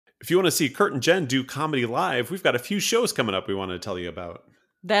If you want to see Kurt and Jen do comedy live, we've got a few shows coming up we want to tell you about.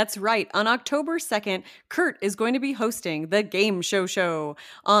 That's right. On October 2nd, Kurt is going to be hosting the Game Show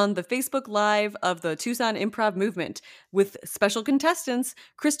on the Facebook Live of the Tucson Improv Movement with special contestants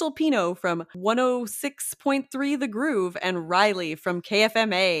Crystal Pino from 106.3 The Groove and Riley from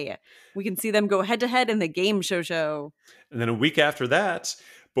KFMA. We can see them go head-to-head in the Game Show. And then a week after that,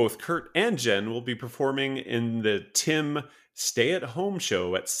 both Kurt and Jen will be performing in the Tim Stay-at-Home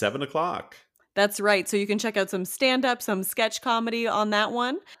Show at 7 o'clock. That's right. So you can check out some stand-up, some sketch comedy on that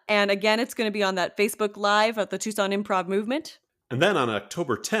one. And again, it's going to be on that Facebook Live at the Tucson Improv Movement. And then on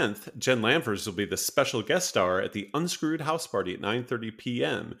October 10th, Jen Lanfers will be the special guest star at the Unscrewed House Party at 9:30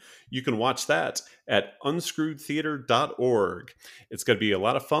 p.m. You can watch that at unscrewedtheater.org. It's going to be a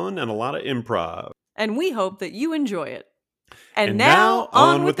lot of fun and a lot of improv. And we hope that you enjoy it. And now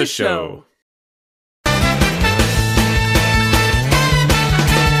on with the show.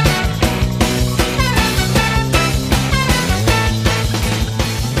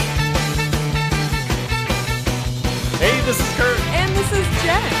 Hey, this is Kurt. And this is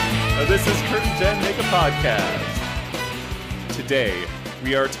Jen. This is Kurt and Jen Make a Podcast. Today,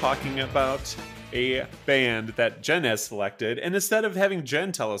 we are talking about a band that Jen has selected. And instead of having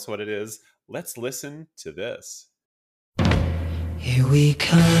Jen tell us what it is, let's listen to this. Here we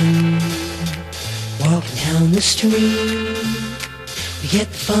come, walking down the street. We get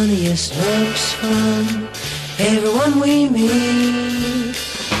the funniest looks from everyone we meet.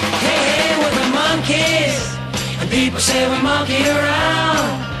 Hey, we're the Monkees. And people say we monkey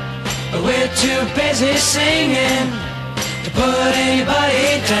around, but we're too busy singing to put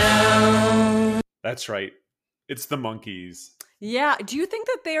anybody down. That's right. It's the Monkees. Yeah. Do you think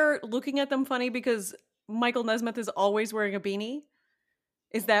that they're looking at them funny because Michael Nesmith is always wearing a beanie?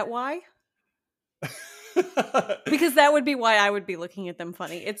 Is that why? Because that would be why I would be looking at them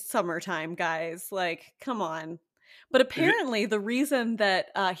funny. It's summertime, guys. Like, come on. But apparently the reason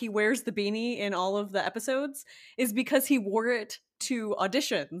that he wears the beanie in all of the episodes is because he wore it to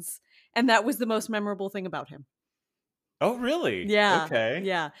auditions. And that was the most memorable thing about him. Oh, really? Yeah. Okay.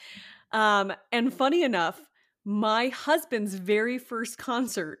 Yeah. And funny enough, my husband's very first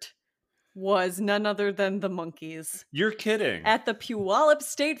concert was none other than the Monkees. You're kidding. At the Puyallup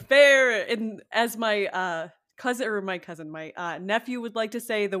State Fair, as my nephew would like to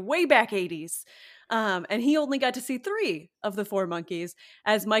say, the way back 80s. And he only got to see 3 of the 4 Monkees,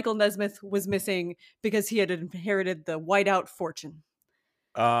 as Michael Nesmith was missing because he had inherited the whiteout fortune.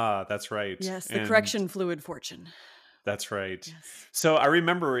 Ah, that's right. Yes, the correction fluid fortune. That's right. Yes. So I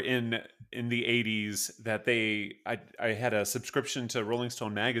remember in the 80s that I had a subscription to Rolling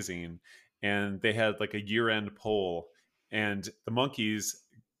Stone magazine, and they had like a year-end poll, and the Monkees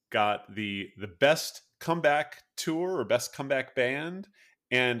got the best comeback tour or best comeback band,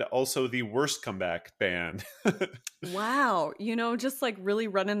 and also the worst comeback band. Wow. Just like really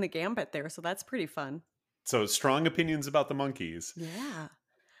running the gambit there. So that's pretty fun. So strong opinions about the Monkees. Yeah.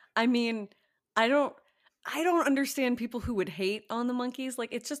 I mean, I don't understand people who would hate on the Monkees.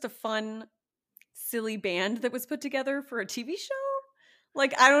 Like, it's just a fun, silly band that was put together for a TV show.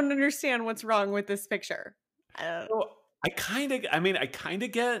 Like, I don't understand what's wrong with this picture. I kind of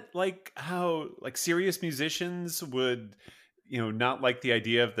get like how like serious musicians would, not like the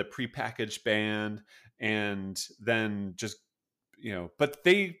idea of the prepackaged band, and then just, but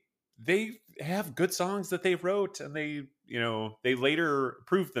they have good songs that they wrote, and they later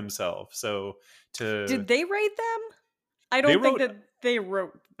proved themselves. So did they write them? I don't think that they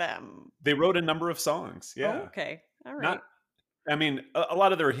wrote them. They wrote a number of songs. Yeah. Oh, okay. All right. A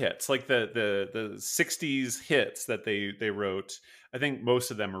lot of their hits, like the 60s hits that they wrote, I think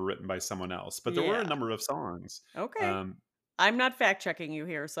most of them are written by someone else, but there were a number of songs. Okay. I'm not fact checking you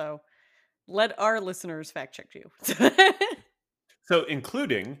here, so let our listeners fact check you. So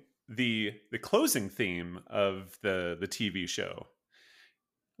including the closing theme of the TV show.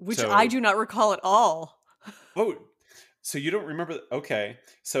 Which I do not recall at all. Oh, so you don't remember? Okay.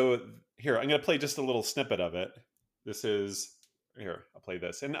 So here, I'm going to play just a little snippet of it. This is... Here, I'll play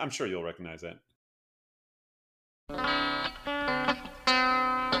this, and I'm sure you'll recognize it.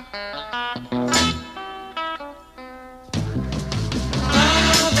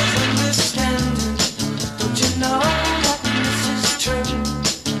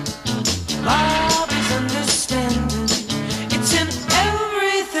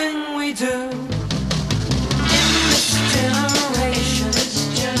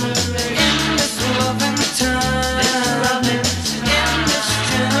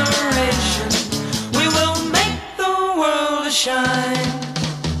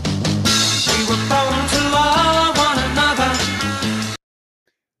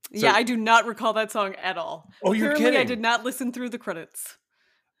 So, Yeah, I do not recall that song at all. oh, you're Apparently, I kidding. did not listen through the credits.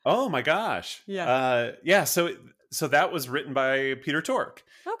 Oh my gosh. Yeah. Yeah. So that was written by Peter Tork,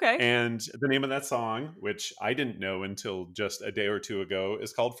 Okay. and the name of that song, which I didn't know until just a day or two ago,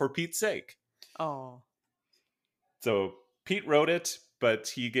 is called "For Pete's Sake." Oh, So Pete wrote it, but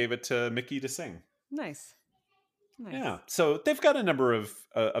he gave it to Mickey to sing. nice. Nice. Yeah. So they've got a number of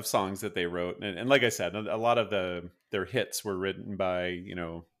songs that they wrote, and like I said, a lot of their hits were written by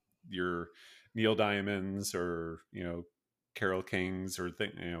your Neil Diamonds or Carole Kings or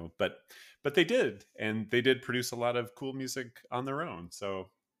but they did, and they did produce a lot of cool music on their own. So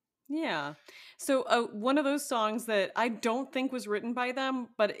Yeah. So one of those songs that I don't think was written by them,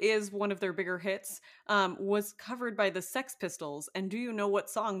 but is one of their bigger hits, was covered by the Sex Pistols. And do you know what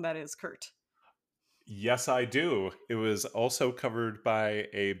song that is, Kurt? yes, I do. It was also covered by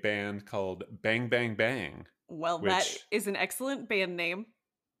a band called Bang Bang Bang, Well, that which is an excellent band name.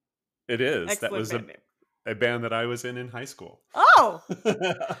 it is. That Excellent was band name. a band that I was in high school. Oh,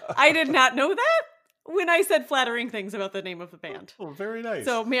 I did not know that when I said flattering things about the name of the band. Oh, very nice.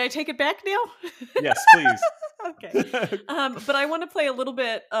 So may I take it back now? Yes, please. Okay. But I want to play a little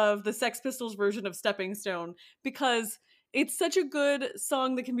bit of the Sex Pistols version of Stepping Stone because it's such a good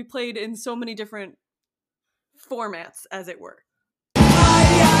song that can be played in so many different formats, as it were.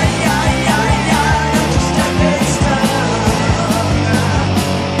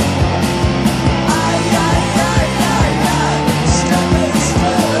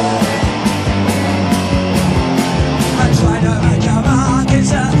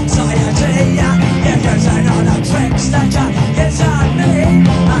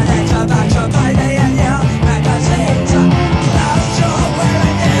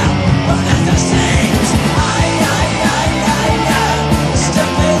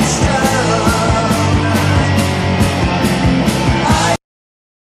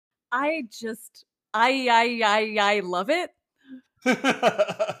 I love it.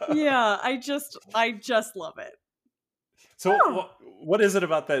 Yeah, I just love it. So what is it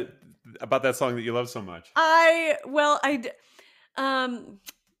about that song that you love so much? I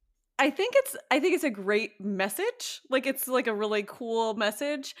think it's a great message. Like it's like a really cool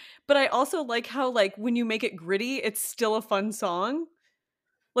message, but I also like how like when you make it gritty, it's still a fun song.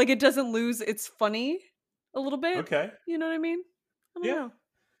 Like it doesn't lose its funny a little bit. Okay. You know what I mean? I don't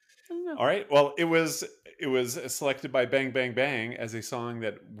know. All right. Well, it was selected by Bang Bang Bang as a song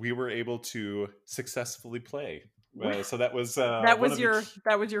that we were able to successfully play. So that was that was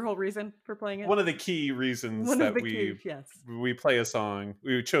your whole reason for playing it. One of the key reasons we play a song,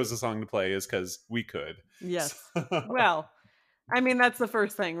 we chose a song to play is because we could. Yes. Well, I mean that's the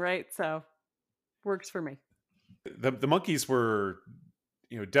first thing, right? So works for me. The Monkees were,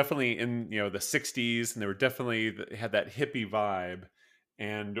 definitely in the 60s, and they had that hippie vibe.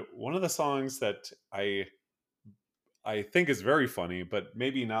 And one of the songs that I think is very funny, but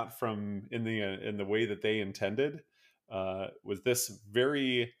maybe not in the way that they intended, was this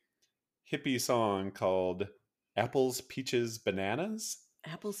very hippie song called "Apples, Peaches, Bananas."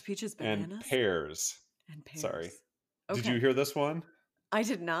 Apples, peaches, bananas, and pears. And pears. Sorry. Okay. Did you hear this one? I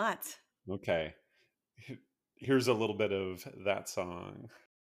did not. Okay. Here's a little bit of that song.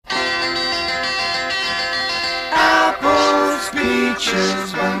 Apples,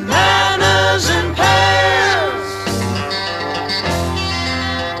 peaches, bananas, and pears.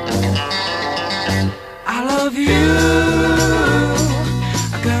 I love you,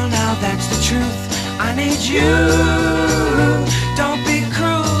 girl, now that's the truth. I need you. Don't be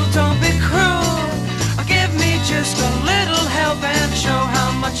cruel, don't be cruel. Give me just a little help and show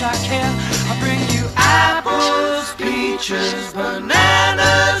how much I care. I'll bring you apples, peaches,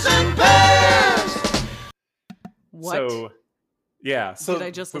 bananas, and pears. What? So did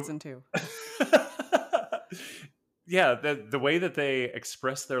I just listen to? Yeah, the way that they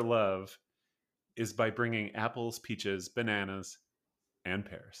express their love is by bringing apples, peaches, bananas, and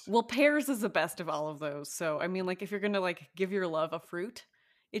pears. Well, pears is the best of all of those. So, I mean, like if you're going to like give your love a fruit,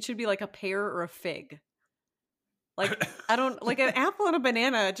 it should be like a pear or a fig. Like I don't like an apple and a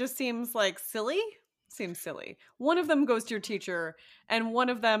banana. It just seems like silly. Seems silly. One of them goes to your teacher, and one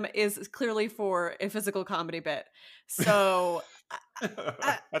of them is clearly for a physical comedy bit. So,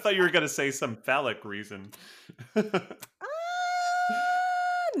 I thought you were going to say some phallic reason.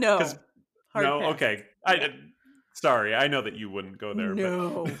 No. No. Okay. Sorry. I know that you wouldn't go there.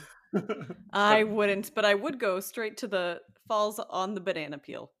 No. I wouldn't, but I would go straight to the falls on the banana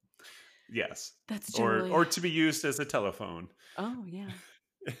peel. Yes. That's generally... or to be used as a telephone. Oh yeah.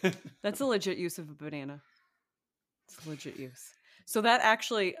 That's a legit use of a banana. It's a legit use. So that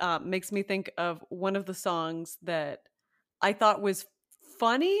actually makes me think of one of the songs that I thought was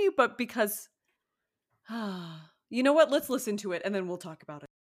funny, but because you know what? Let's listen to it and then we'll talk about it.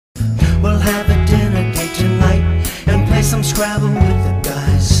 We'll have a dinner date tonight and play some Scrabble with the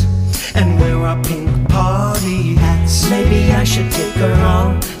guys and wear our pink party hats. Maybe I should take her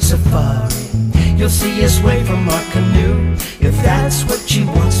on safari. You'll see us wave from our canoe if that's what she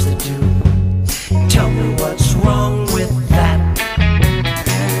wants to do. Tell me what's wrong with that.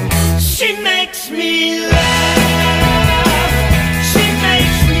 She makes me laugh. She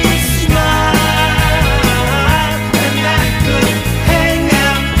makes me smile. And I could hang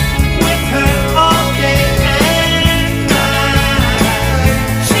out with her all day and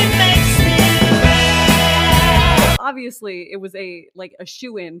night. She makes me laugh. Obviously, it was a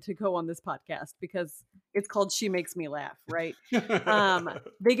shoe-in to go on this podcast because it's called She Makes Me Laugh, right?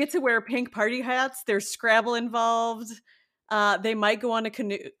 They get to wear pink party hats. There's Scrabble involved. They might go on a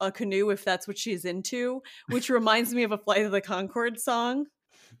canoe if that's what she's into, which reminds me of a Flight of the Conchords song.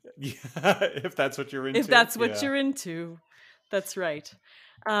 Yeah, if that's what you're into. If that's what you're into. That's right.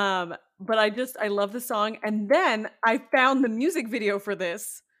 But I love the song. And then I found the music video for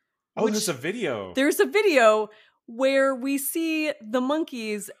this. Oh, there's a video. There's a video where we see the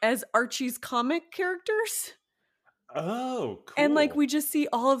Monkees as Archie's comic characters. Oh, cool. And we just see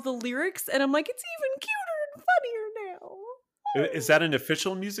all of the lyrics and I'm like, it's even cuter and funnier now. Is that an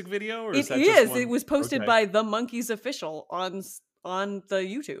official music video? Or It that is. Just one? It was posted Okay. by the Monkees official on the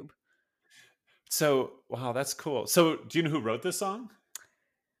YouTube. So, wow, that's cool. So, do you know who wrote this song?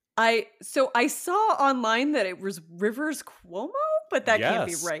 I saw online that it was Rivers Cuomo, but that can't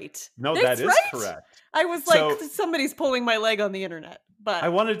be Yes. right. No, That's that is right? correct. I was like, So- somebody's pulling my leg on the internet. But I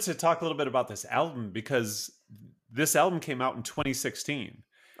wanted to talk a little bit about this album because this album came out in 2016.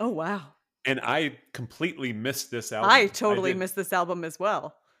 oh wow, And I completely missed this album. I totally did. missed this album as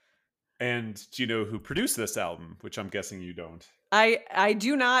well. And do you know who produced this album? Which I'm guessing you don't. I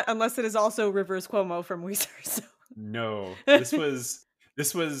do not, unless it is also Rivers Cuomo from Weezer. So. No, this was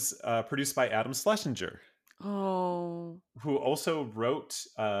produced by Adam Schlesinger, Oh who also wrote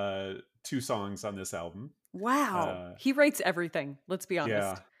 2 songs on this album. wow, he writes everything. Let's be honest.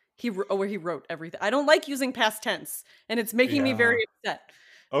 Yeah. He wrote everything. I don't like using past tense, and it's making me Yeah. very upset.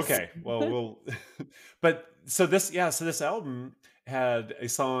 Okay, well, but so this album had a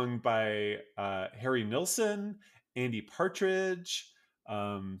song by Harry Nilsson, Andy Partridge,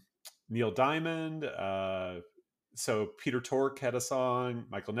 Neil Diamond. So Peter Tork had a song,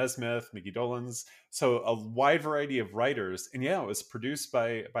 Michael Nesmith, Mickey Dolenz. So a wide variety of writers, and yeah, it was produced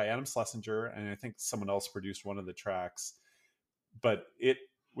by Adam Schlesinger, and I think someone else produced one of the tracks. But it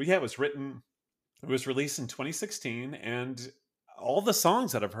was written. It was released in 2016, and all the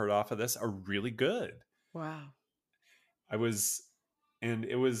songs that I've heard off of this are really good. Wow. It was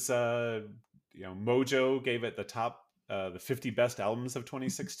Mojo gave it the top the 50 best albums of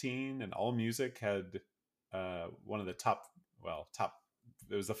 2016, and AllMusic had one of the top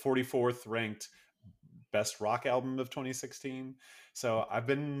it was the 44th ranked best rock album of 2016. So I've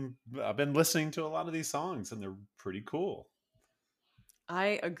been listening to a lot of these songs and they're pretty cool.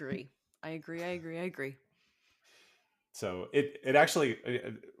 I agree. So it actually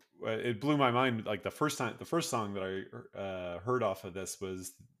it blew my mind. Like the first song that I heard off of this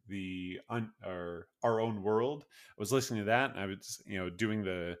was Our Own World. I was listening to that and I was doing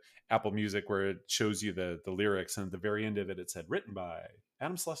the Apple Music where it shows you the lyrics, and at the very end of it said written by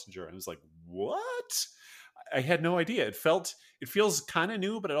Adam Schlesinger, and I was like, what? I had no idea. It feels kind of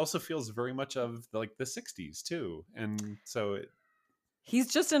new, but it also feels very much of the 60s too. And so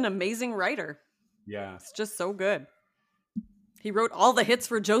He's just an amazing writer. yeah. It's just so good. He wrote all the hits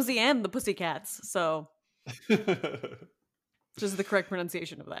for Josie and the Pussycats. So just the correct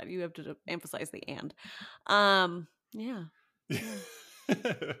pronunciation of that. You have to emphasize the and. Yeah.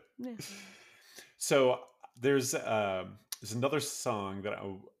 So there's another song that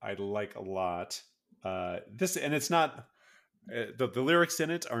I like a lot. It's not the lyrics in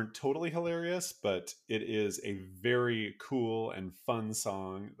it aren't totally hilarious, but it is a very cool and fun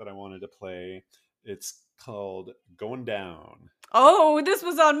song that I wanted to play. It's called Going Down. Oh, this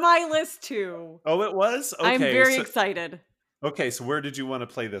was on my list too. Oh, it was? Okay, I'm very excited. Okay, so where did you want to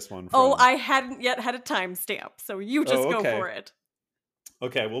play this one from? Oh, I hadn't yet had a timestamp, so you just go for it.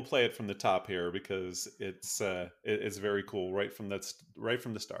 Okay, we'll play it from the top here because it's very cool right from the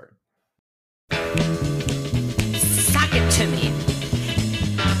start. Suck it to me.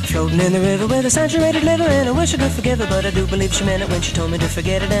 Floating in the river with a saturated liver, and I wish I could forgive her, but I do believe she meant it when she told me to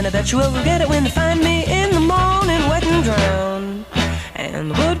forget it, and I bet you will regret it when they find me in the morning wet and drowned,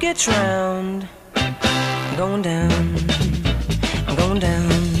 and the wood gets round. I'm going down, I'm going down.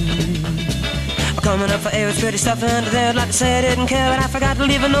 coming up for air, it's pretty stuffy under there. I'd like to say I didn't care, but I forgot to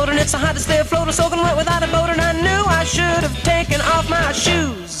leave a note, and it's so hot to stay afloat or soaking wet without a boat, and I knew I should have taken off my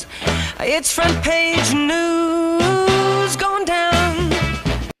shoes. It's front page news going down.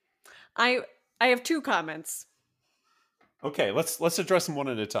 I have two comments. Okay, let's address them one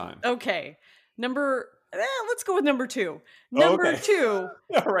at a time. Okay. Let's go with number 2. Number 2.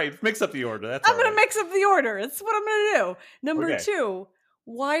 All right, mix up the order. That's I'm going to mix up the order. That's what I'm going to do. Number Okay. 2,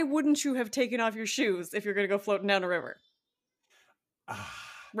 why wouldn't you have taken off your shoes if you're going to go floating down a river?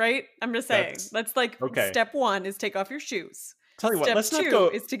 Right? I'm just saying. That's like step 1 is take off your shoes. Tell you what, Step let's 2 not go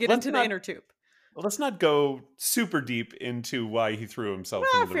is to get into the inner tube. Well, let's not go super deep into why he threw himself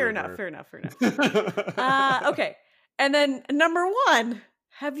into the Fair river. enough. Okay. And then number 1,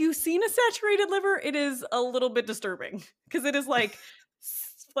 have you seen a saturated liver? It is a little bit disturbing because it is like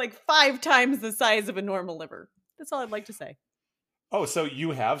 5 times the size of a normal liver. That's all I'd like to say. Oh, so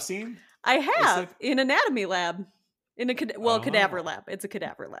you have seen? I have in anatomy lab, in a cadaver lab. It's a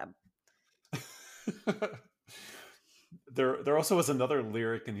cadaver lab. There also was another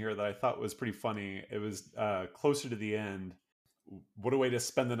lyric in here that I thought was pretty funny. It was closer to the end. What a way to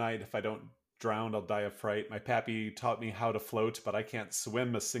spend the night. If I don't drown, I'll die of fright. My pappy taught me how to float, but I can't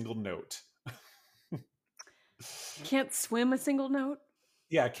swim a single note. Can't swim a single note?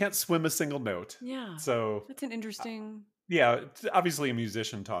 Yeah, I can't swim a single note. Yeah. So that's an interesting... yeah, it's obviously a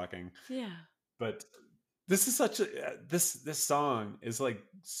musician talking. Yeah. But this is such a... This song is like...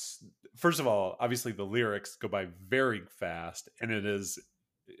 First of all, obviously the lyrics go by very fast, and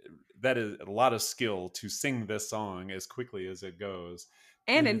that is a lot of skill to sing this song as quickly as it goes.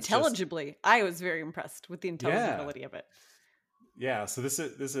 And intelligibly. I was very impressed with the intelligibility of it. Yeah, so this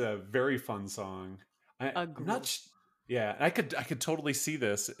is a very fun song. I'm not yeah, I could totally see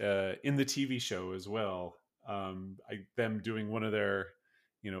this in the TV show as well. Them doing one of their,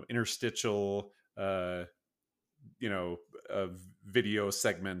 interstitial video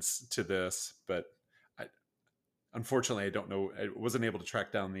segments to this, but unfortunately I don't know. I wasn't able to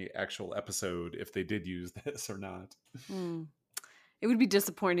track down the actual episode if they did use this or not. It would be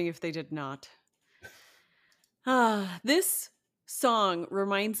disappointing if they did not. This song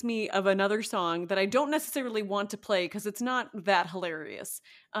reminds me of another song that I don't necessarily want to play because it's not that hilarious.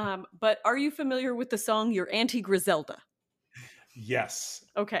 But are you familiar with the song Your Auntie Griselda? Yes.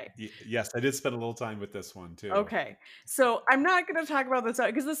 Okay. Yes, I did spend a little time with this one too. Okay. So I'm not going to talk about the song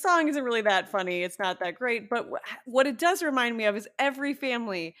because the song isn't really that funny. It's not that great. But what it does remind me of is every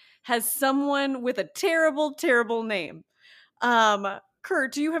family has someone with a terrible, terrible name.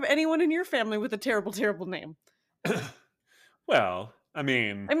 Kurt, do you have anyone in your family with a terrible, terrible name? Well, I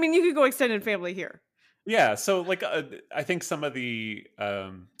mean, you could go extended family here. Yeah. So I think some of the,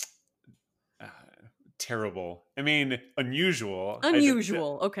 terrible. Unusual.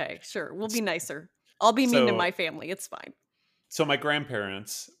 Unusual. Okay, sure. We'll be nicer. I'll be mean to my family. It's fine. So my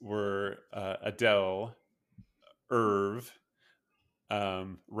grandparents were Adele, Irv,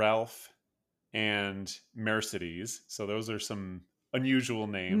 Ralph, and Mercedes. So those are some unusual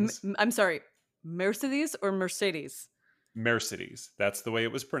names. I'm sorry, Mercedes or Mercedes? Mercedes. That's the way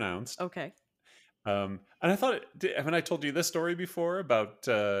it was pronounced. Okay. And I thought, haven't I told you this story before about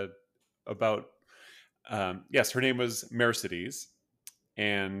yes, her name was Mercedes,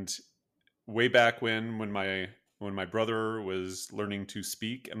 and way back when my brother was learning to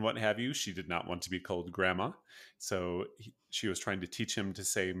speak and what have you, she did not want to be called grandma, so she was trying to teach him to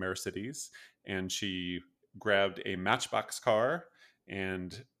say Mercedes, and she grabbed a Matchbox car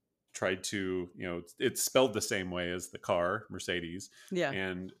and tried to, it's spelled the same way as the car, Mercedes,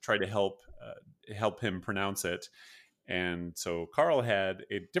 and tried to help him pronounce it. And so Carl had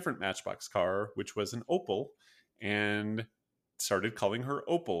a different Matchbox car, which was an Opel, and started calling her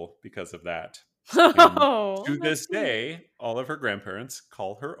Opal because of that. To this day, all of her grandparents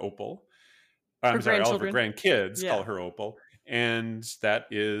call her Opal. I'm sorry, all of her grandkids call her Opal. And that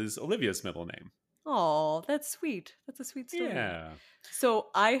is Olivia's middle name. Oh, that's sweet. That's a sweet story. Yeah. So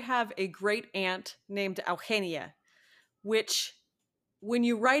I have a great aunt named Eugenia, which when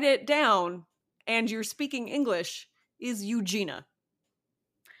you write it down and you're speaking English is Eugenia.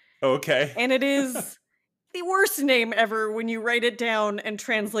 Okay. And it is the worst name ever when you write it down and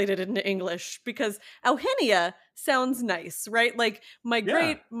translate it into English, because Eugenia sounds nice, right? Like my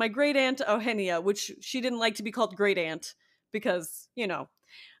great aunt Eugenia, which she didn't like to be called great aunt because,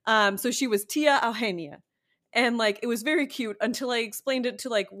 so she was Tia Eugenia. And it was very cute until I explained it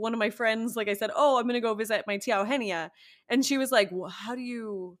to one of my friends. I said, oh, I'm going to go visit my Tia Eugenia. And she was like, well, how do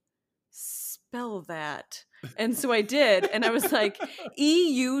you spell that? And so I did. And I was like,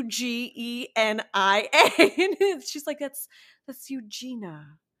 Eugenia. And she's like, that's Eugenia.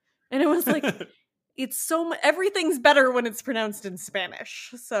 And it was like, everything's better when it's pronounced in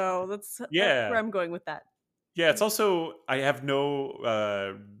Spanish. So that's where Yeah. I'm going with that. Yeah, it's also I have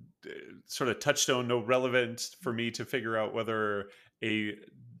no sort of touchstone, no relevance for me to figure out whether a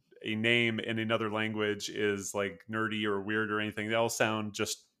a name in another language is like nerdy or weird or anything. They all sound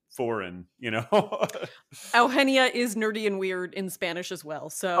just foreign, you know. Eugenia is nerdy and weird in Spanish as well.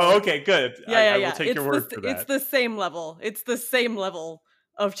 So Oh, okay, good. I will yeah. take your word for that. It's the same level. It's the same level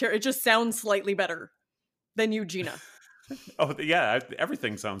of terror. It just sounds slightly better than Eugenia. Oh, yeah.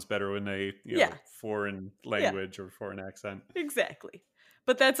 Everything sounds better when they, foreign language or foreign accent. Exactly.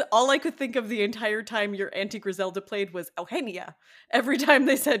 But that's all I could think of the entire time your Auntie Griselda played was Eugenia. Every time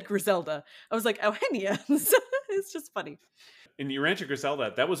they said Griselda, I was like, Eugenia. It's just funny. In your Rancho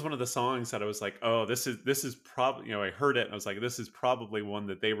Griselda, that was one of the songs that I was like, oh, this is probably, I heard it and I was like, this is probably one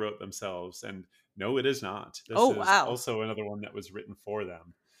that they wrote themselves. And no, it is not. This is wow. also another one that was written for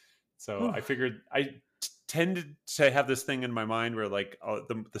them. So I figured tended to have this thing in my mind where like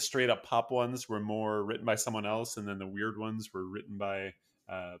the straight up pop ones were more written by someone else, and then the weird ones were written by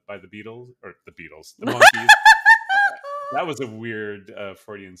the Beatles, the Monkees. That was a weird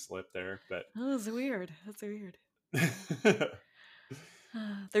Freudian slip there, but that was weird. That's weird.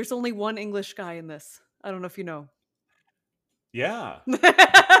 There's only one English guy in this. I don't know if you know. Yeah.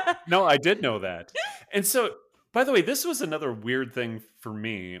 No, I did know that. And so, by the way, this was another weird thing for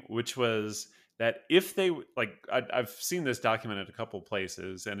me, which was that if they like, I've seen this documented a couple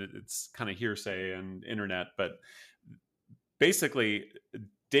places, and it's kind of hearsay and internet, but basically,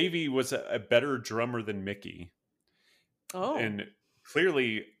 Davey was a better drummer than Mickey. Oh, and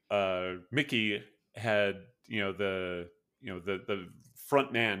clearly, Mickey had the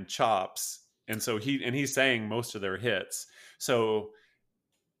front man chops, and so he sang most of their hits. So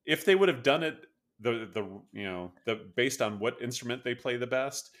if they would have done it the based on what instrument they play the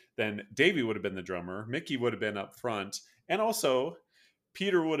best, then Davey would have been the drummer, Mickey would have been up front, and also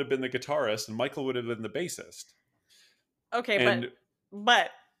Peter would have been the guitarist, and Michael would have been the bassist. Okay, but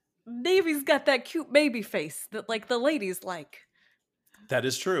Davey's got that cute baby face that like the ladies like. That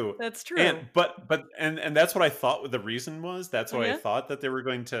is true. That's true. And that's what I thought the reason was. That's why I thought that they were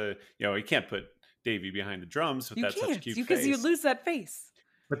going to, you can't put Davey behind the drums with such a cute face. Because you lose that face.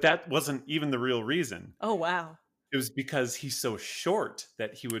 But that wasn't even the real reason. Oh, wow. It was because he's so short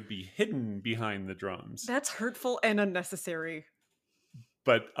that he would be hidden behind the drums. That's hurtful and unnecessary.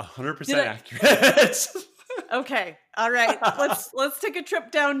 But 100% accurate. Okay. All right. Let's take a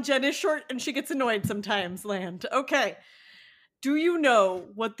trip down Jen is short and she gets annoyed sometimes land. Okay. Do you know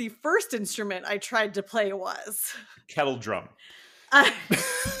what the first instrument I tried to play was? Kettle drum.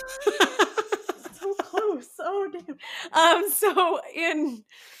 So close. Oh damn. So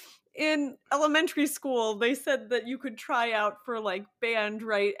in elementary school, they said that you could try out for like band,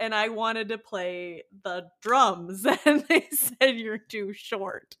 right? And I wanted to play the drums, and they said you're too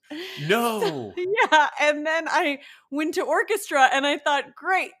short. No. So, yeah, and then I went to orchestra, and I thought,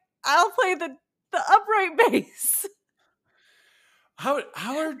 great, I'll play the upright bass. How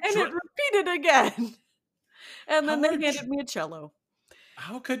are and it repeated again, and then they handed me a cello.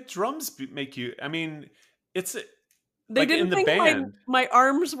 How could drums make you? I mean, it's. They didn't think my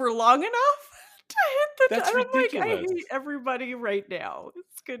arms were long enough to hit the. That's ridiculous. I hate everybody right now.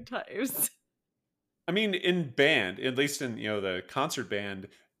 It's good times. I mean, in band, at least in the concert band,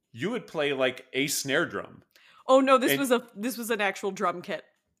 you would play like a snare drum. Oh no, this was an actual drum kit.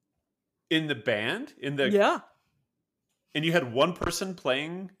 In the band? Yeah. And you had one person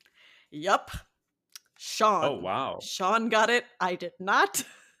playing? Yup. Sean. Oh wow. Sean got it. I did not.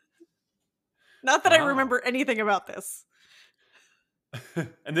 Not that I remember anything about this.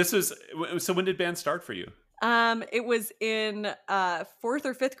 And this was so. When did band start for you? It was in 4th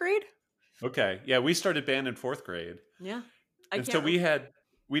or 5th grade. Okay, yeah, we started band in 4th grade. Yeah, so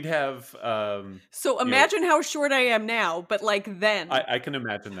we'd have. So imagine how short I am now, but like then, I can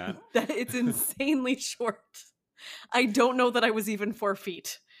imagine that. That it's insanely short. I don't know that I was even 4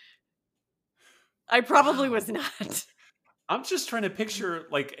 feet. I probably was not. I'm just trying to picture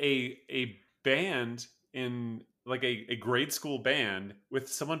like a band in like a grade school band with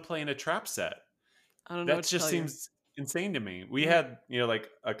someone playing a trap set. I don't know. That just seems insane to me. We had like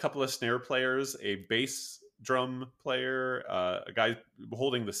a couple of snare players, a bass drum player, a guy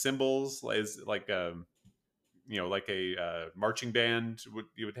holding the cymbals, is like like a marching band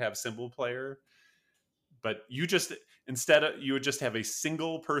you would have cymbal player. But you would just have a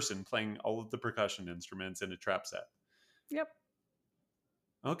single person playing all of the percussion instruments in a trap set. Yep.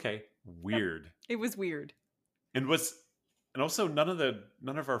 Okay. Weird. Yep. It was weird. And also none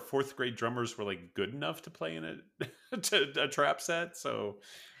of our 4th grade drummers were like good enough to play in a trap set. So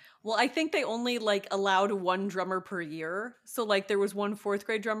Well, I think they only like allowed one drummer per year. So like there was one 4th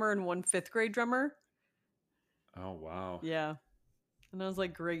grade drummer and one 5th grade drummer. Oh, wow. Yeah. And I was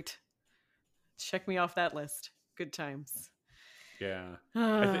like, great. Check me off that list. Good times. Yeah.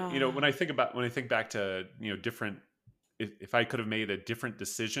 I think, when I think back to, different, if I could have made a different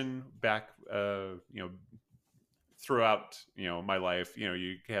decision back, throughout, my life,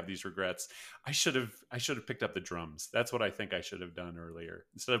 you have these regrets. I should have picked up the drums. That's what I think I should have done earlier.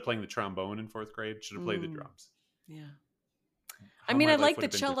 Instead of playing the trombone in 4th grade, should have played the drums. Yeah. How I mean, my I life like would the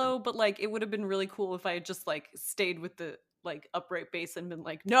have been cello, different. but like it would have been really cool if I had just like stayed with the like upright bass and been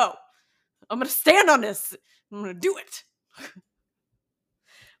like, no, I'm gonna stand on this. I'm gonna do it.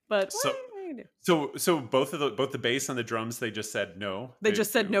 But So, what are you gonna do? so both the bass and the drums, they just said no. They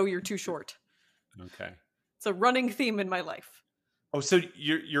just said no, you're too short. Okay. It's a running theme in my life. Oh, so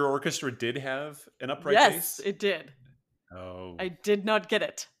your orchestra did have an upright Yes, bass? it did. Oh. I did not get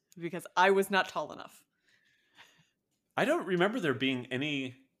it because I was not tall enough. I don't remember there being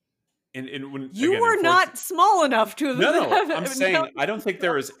any. When You again, were in not small enough to. No. I'm saying I don't think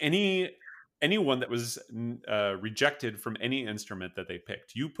there was anyone that was rejected from any instrument that they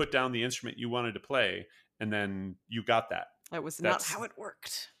picked. You put down the instrument you wanted to play, and then you got that. That was not how it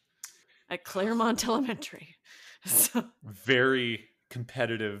worked at Claremont Elementary. So, very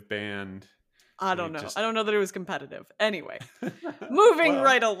competitive band. I don't know. I don't know that it was competitive. Anyway, moving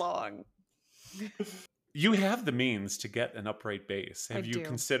right along. You have the means to get an upright bass. Have you do.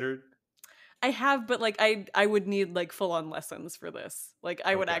 Considered? I have, but like I would need like full on lessons for this. Like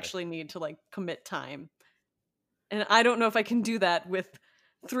I would actually need to like commit time. And I don't know if I can do that with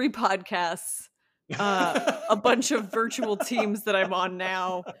 3 podcasts, a bunch of virtual teams that I'm on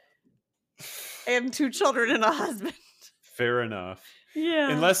now, and 2 children and a husband. Fair enough.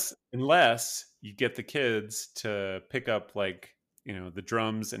 Yeah. Unless you get the kids to pick up like, the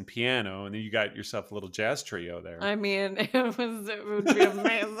drums and piano, and then you got yourself a little jazz trio there. I mean, it would be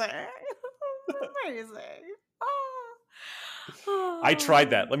amazing. Amazing. I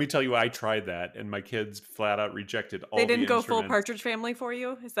tried that. Let me tell you, I tried that, and my kids flat out rejected all. They didn't go instruments. full Partridge Family for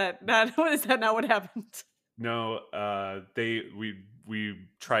you? Is that not what happened? No, we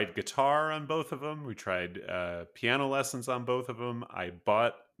tried guitar on both of them. We tried piano lessons on both of them. I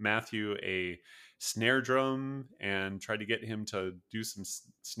bought Matthew a snare drum and tried to get him to do some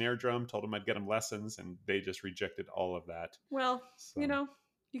snare drum. Told him I'd get him lessons, and they just rejected all of that. Well,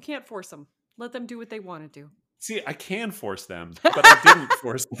 you can't force them. Let them do what they want to do. See, I can force them, but I didn't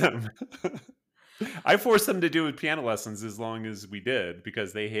force them. I forced them to do piano lessons as long as we did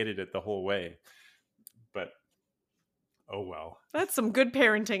because they hated it the whole way. But, oh well. That's some good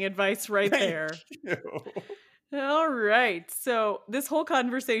parenting advice right there. All right. So this whole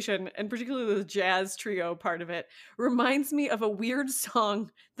conversation, and particularly the jazz trio part of it, reminds me of a weird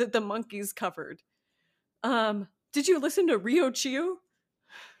song that the Monkees covered. Did you listen to Rio Chiu?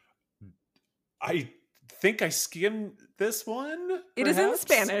 I think I skimmed this one. It is in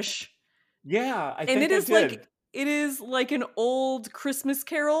Spanish. Yeah, I and think it is I did. like it is like an old Christmas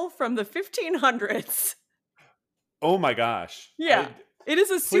carol from the 1500s. Oh my gosh! Yeah, it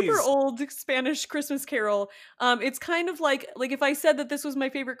is a super Please. old Spanish Christmas carol. It's kind of like if I said that this was my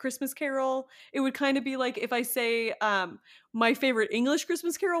favorite Christmas carol, it would kind of be like if I say my favorite English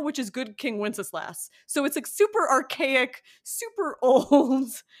Christmas carol, which is Good King Wenceslas. So it's like super archaic, super old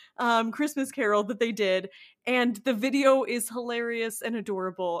Christmas carol that they did, and the video is hilarious and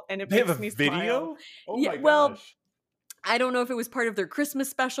adorable, and it makes me video? smile. Oh my gosh! Well, I don't know if it was part of their Christmas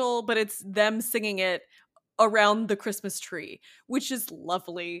special, but it's them singing it around the Christmas tree, which is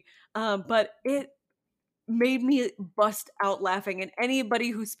lovely. But it made me bust out laughing, and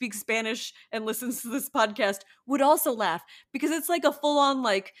anybody who speaks Spanish and listens to this podcast would also laugh, because it's like a full-on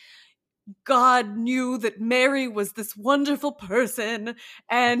like God knew that Mary was this wonderful person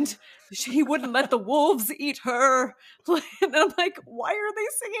and he wouldn't let the wolves eat her. And I'm like, why are they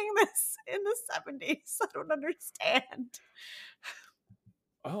singing this in the 70s? I don't understand.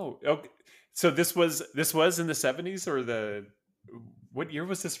 Oh, okay. So this was in the 70s, or what year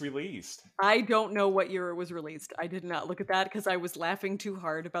was this released? I don't know what year it was released. I did not look at that because I was laughing too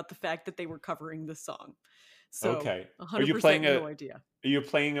hard about the fact that they were covering this song. So, okay. 100% Are you playing no idea. Are you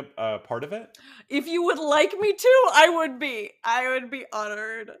playing a part of it? If you would like me to, I would be. I would be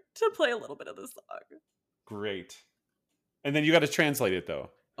honored to play a little bit of the song. Great. And then you got to translate it, though.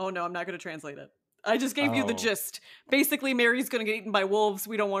 Oh, no, I'm not going to translate it. I just gave you the gist. Basically, Mary's going to get eaten by wolves.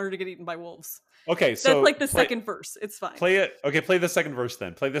 We don't want her to get eaten by wolves. Okay, so that's like the second verse. It's fine. Play it. Okay, play the second verse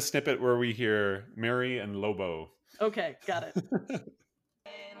then. Play the snippet where we hear Mary and Lobo. Okay, got it.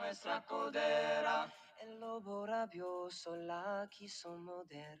 lobo rabioso la quiso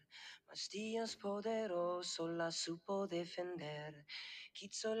morder, mas Dios poderoso la supo defender.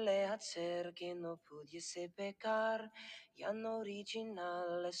 Quízole hacer que no pudiese pecar, ya no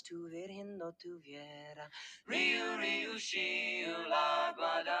originales tu virgen no tuviera. Riu, riu, shiu, la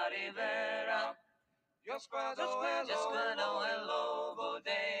guada rivera. Dios guardó el lobo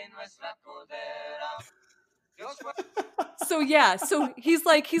de nuestra cordera. So yeah, so he's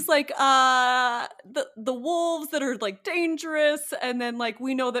like the wolves that are like dangerous, and then like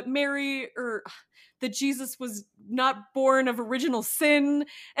we know that that Jesus was not born of original sin,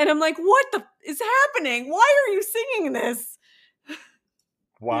 and I'm like, what the is happening? Why are you singing this?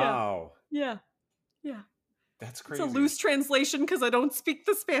 Wow. Yeah. That's It's crazy. a loose translation because I don't speak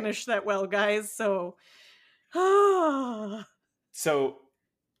the Spanish that well, guys. So So,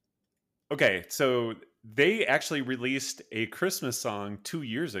 okay, so they actually released a Christmas song 2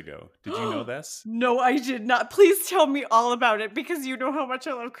 years ago. Did you know this? No, I did not. Please tell me all about it because you know how much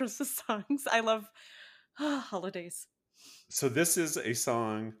I love Christmas songs. I love holidays. So this is a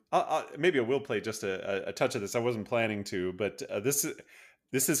song. Maybe I will play just a touch of this. I wasn't planning to, but this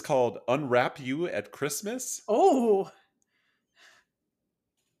is called "Unwrap You at Christmas." Oh,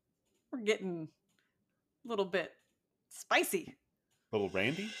 we're getting a little bit spicy. Little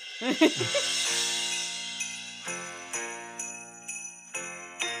Randy.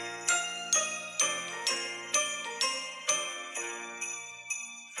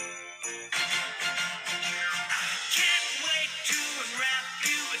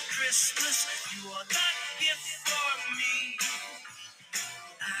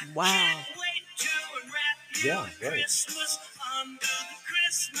 Wow. Yeah, right.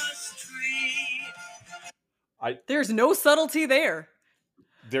 There's no subtlety there.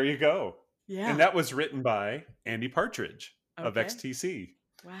 There you go. Yeah. And that was written by Andy Partridge of Okay. XTC.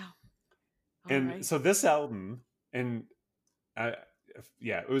 Wow. And so this album, and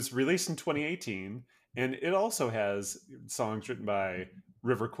it was released in 2018, and it also has songs written by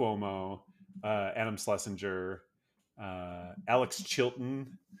River Cuomo, Adam Schlesinger, Alex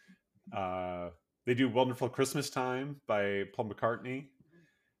Chilton. They do "Wonderful Christmas Time" by Paul McCartney.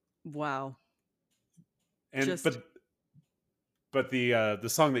 Wow. And but the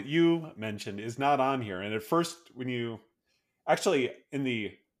song that you mentioned is not on here. And at first, when you actually in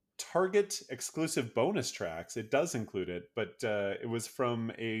the Target exclusive bonus tracks, it does include it, but it was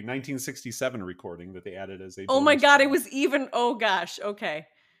from a 1967 recording that they added as a. Oh my bonus God! track. It was even. Oh gosh. Okay.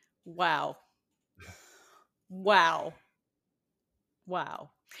 Wow. So,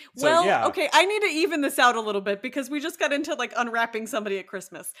 Well, yeah. okay, I need to even this out a little bit because we just got into like unwrapping somebody at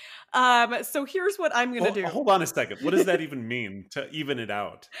Christmas. So here's what I'm going to do. Hold on a second. What does that even mean, to even it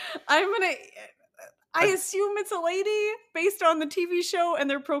out? I assume it's a lady based on the TV show and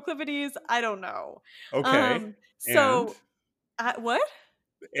their proclivities. I don't know. Okay. What?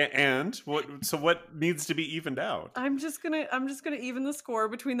 And what? So what needs to be evened out? I'm just gonna even the score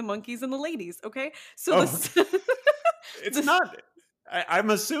between the monkeys and the ladies. Okay. So it's not. I'm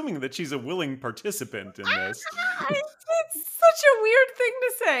assuming that she's a willing participant in this. It's such a weird thing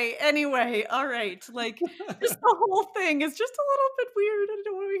to say. Anyway, all right. Like, just the whole thing is just a little bit weird. I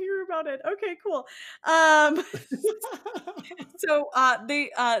don't want to hear about it. Okay, cool. So they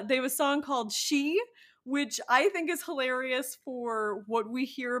have a song called "She," which I think is hilarious for what we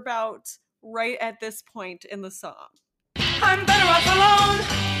hear about right at this point in the song. I'm better off alone,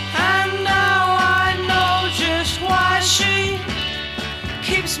 and now I know just why she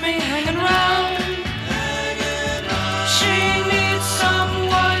keeps me hanging around. She needs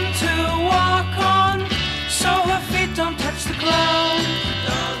someone to walk on, so her feet don't touch the ground.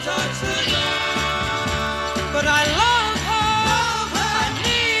 But I love her, I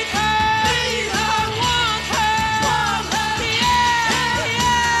need her, I want her,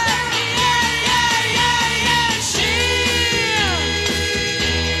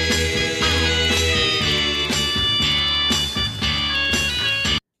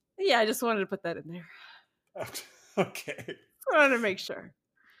 Yeah, I just wanted to put that in there. Okay. I wanted to make sure.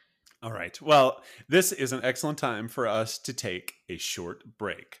 All right. Well, this is an excellent time for us to take a short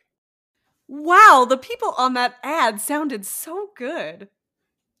break. Wow, the people on that ad sounded so good.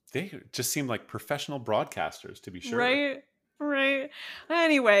 They just seem like professional broadcasters, to be sure. Right.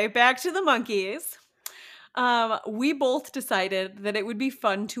 Anyway, back to the monkeys. We both decided that it would be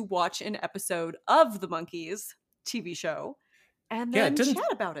fun to watch an episode of the Monkees TV show and then chat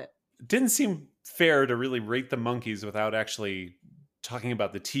about it. Didn't seem fair to really rate the Monkees without actually talking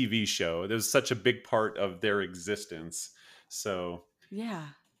about the TV show. It was such a big part of their existence. So yeah,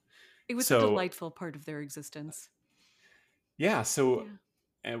 it was a delightful part of their existence. Yeah. So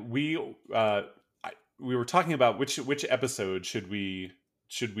we we were talking about which episode should we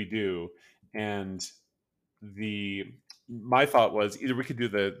do, and my thought was either we could do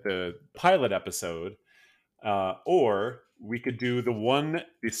the pilot episode, or we could do the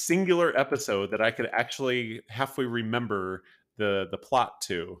singular episode that I could actually halfway remember the plot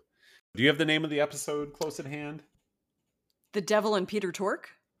to. Do you have the name of the episode close at hand? The Devil and Peter Tork?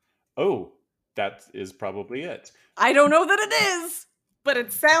 Oh, that is probably it. I don't know that it is, but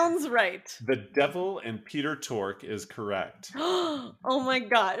it sounds right. The Devil and Peter Tork is correct. Oh my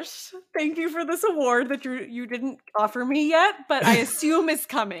gosh. Thank you for this award that you didn't offer me yet, but I assume is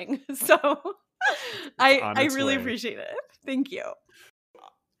coming. So I really appreciate it. Thank you.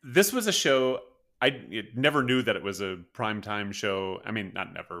 This was a show I never knew that it was a primetime show. I mean,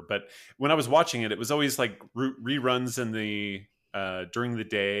 not never, but when I was watching it, it was always like reruns in the during the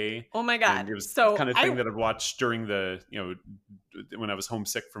day. Oh my God. And it was so the kind of thing that I'd watch during the, when I was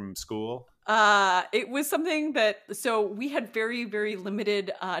homesick from school. It was something so we had very, very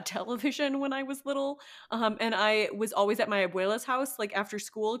limited television when I was little. And I was always at my abuela's house, like after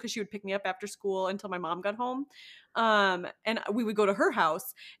school, because she would pick me up after school until my mom got home. And we would go to her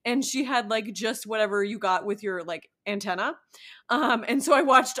house, and she had like just whatever you got with your like antenna. And so I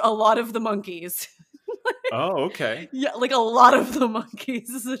watched a lot of the Monkees. Oh, okay. Yeah, like a lot of the Monkees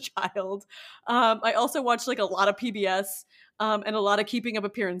as a child. I also watched like a lot of PBS and a lot of Keeping Up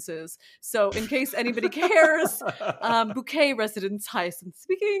Appearances. So in case anybody cares, Bouquet, Residence, Hyacinth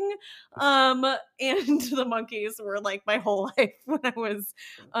speaking, and the Monkees were like my whole life when I was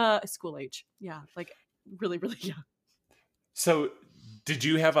school age. Yeah, like really, really young. So did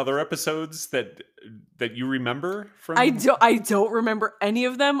you have other episodes that you remember from? I don't remember any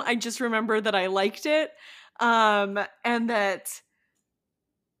of them. I just remember that I liked it. And that,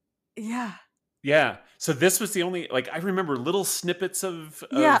 yeah. Yeah. So this was the only, like, I remember little snippets of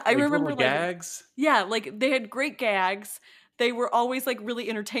I remember little gags. Yeah, like they had great gags. They were always like really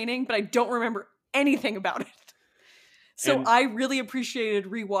entertaining, but I don't remember anything about it. So I really appreciated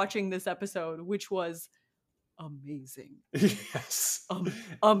rewatching this episode, which was amazing. Yes.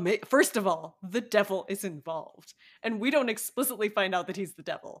 First of all, the devil is involved, and we don't explicitly find out that he's the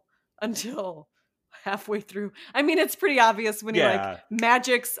devil until halfway through. I mean, it's pretty obvious when he like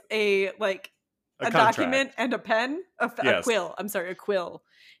magics a document and a pen, a quill. I'm sorry, a quill.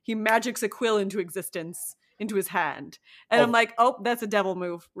 He magics a quill into existence, into his hand, and I'm like, oh, that's a devil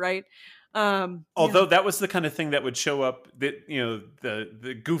move, right? Although that was the kind of thing that would show up,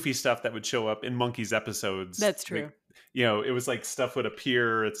 the goofy stuff that would show up in Monkees episodes. That's true. Like, it was like stuff would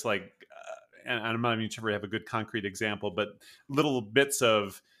appear. It's like, and I'm not even sure we have a good concrete example, but little bits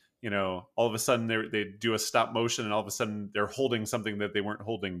of, all of a sudden they do a stop motion, and all of a sudden they're holding something that they weren't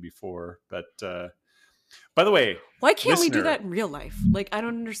holding before. But by the way, why can't we do that in real life? Like, I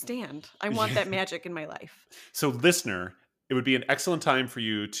don't understand. I want that magic in my life. So, listener, it would be an excellent time for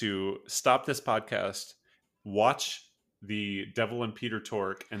you to stop this podcast, watch The Devil and Peter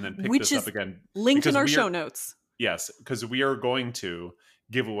Tork, and then pick this up again. Linked in our show notes. Yes, because we are going to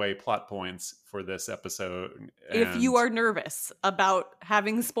give away plot points for this episode. If you are nervous about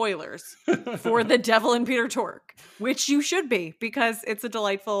having spoilers for The Devil and Peter Tork, which you should be, because it's a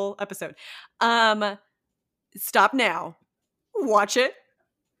delightful episode, stop now, watch it.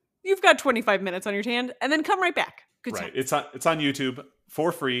 You've got 25 minutes on your hand, and then come right back. Good right. time. It's on YouTube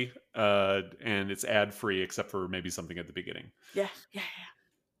for free, and it's ad free except for maybe something at the beginning. Yeah.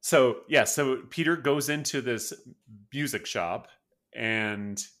 So Peter goes into this music shop,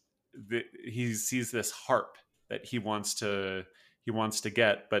 and he sees this harp that he wants to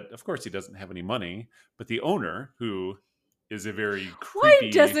get, but of course he doesn't have any money. But the owner, who is a very creepy... Why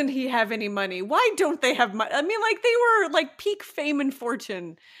doesn't he have any money? Why don't they have money? I mean, like, they were like peak fame and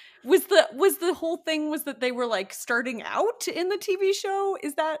fortune. Was the whole thing was that they were like starting out in the TV show?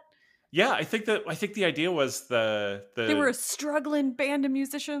 Is that? Yeah, I think the idea was the they were a struggling band of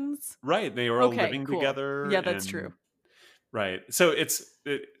musicians. Right, they were all living together. Yeah, that's true. Right, so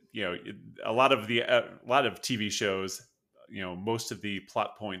a lot of TV shows, most of the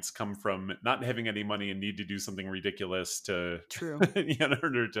plot points come from not having any money and need to do something ridiculous to in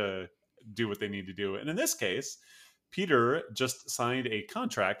order to do what they need to do. And in this case, Peter just signed a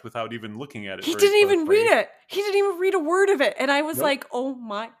contract without even looking at it. He didn't even read it. He didn't even read a word of it. And I was like, oh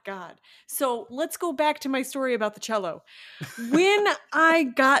my God. So let's go back to my story about the cello. When I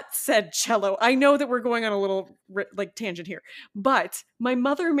got said cello, I know that we're going on a little tangent here, but my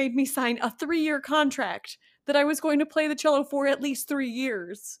mother made me sign a 3-year contract that I was going to play the cello for at least 3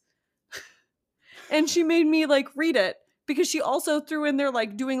 years. And she made me read it. Because she also threw in there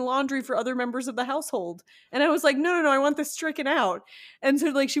doing laundry for other members of the household. And I was like, no, I want this stricken out. And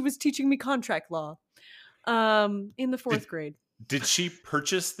so she was teaching me contract law. In the 4th grade. Did she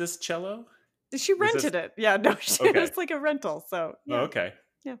purchase this cello? She Was this rented it. Yeah, no, it okay? was like a rental. So Oh, yeah, okay,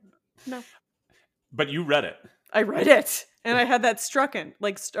 yeah, no. but you read it. I read it, and I had that strucken,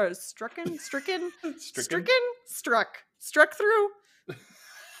 like stricken, Stricken. struck through.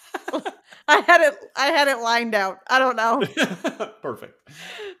 I had it lined out. I don't know. Perfect.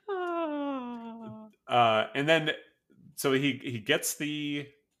 Oh. And then so he gets the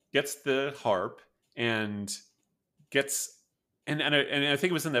harp and gets and I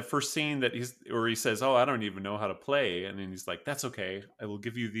think it was in that first scene that he says, "Oh, I don't even know how to play," and then he's like, "That's okay. I will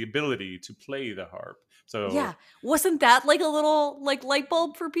give you the ability to play the harp." So Yeah, wasn't that like a little like light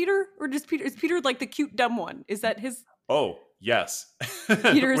bulb for Peter, or just Peter? Is Peter like the cute dumb one? Is that his? oh yes,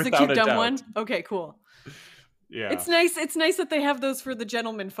 Peter is the without cute a dumb doubt. one. Okay, cool. Yeah, It's nice. It's nice that they have those for the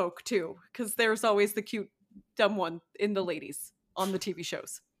gentleman folk too, because there's always the cute dumb one in the ladies on the TV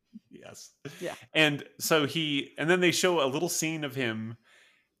shows. yes, Yeah. And so and then they show a little scene of him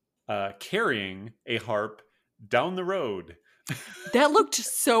carrying a harp down the road. That looked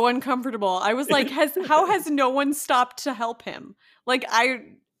so uncomfortable. I was like, how has no one stopped to help him? Like,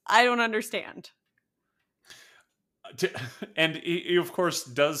 I don't understand. And he of course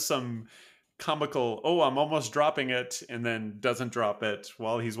does some comical, "Oh, I'm almost dropping it," and then doesn't drop it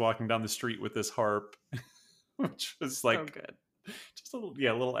while he's walking down the street with this harp, which was like So good. just a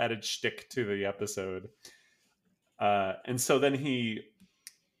little added shtick to the episode. And so then he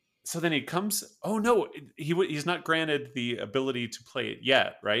comes. Oh no, he's not granted the ability to play it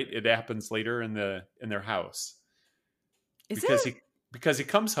yet, right? It happens later in their house. Is because it? he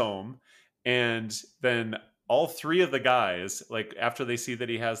comes home, and then all three of the guys, like after they see that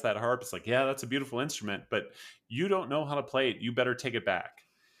he has that harp, it's like, "Yeah, that's a beautiful instrument, but you don't know how to play it. You better take it back."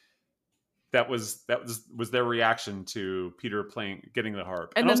 That was their reaction to Peter getting the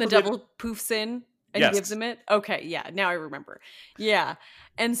harp. And then also the devil poofs in and Yes. gives him it. Okay, yeah, now I remember. Yeah.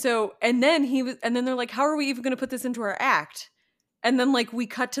 And then they're like, how are we even going to put this into our act? And then like we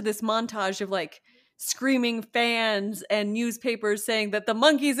cut to this montage of like screaming fans and newspapers saying that the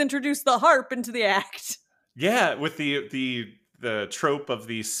monkeys introduced the harp into the act. Yeah, with the trope of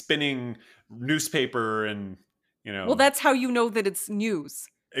the spinning newspaper, and Well, that's how you know that it's news.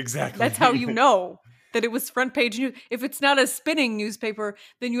 exactly. That's how you know that it was front page news. If it's not a spinning newspaper,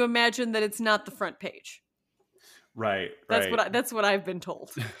 then you imagine that it's not the front page. Right. That's what I've been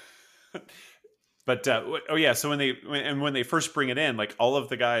told. But oh yeah, so when they first bring it in, like all of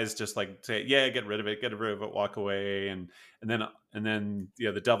the guys just like say, "Yeah, get rid of it, walk away," and then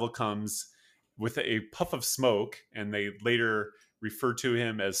the devil comes with a puff of smoke, and they later refer to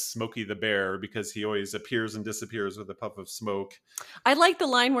him as Smokey the Bear because he always appears and disappears with a puff of smoke. I like the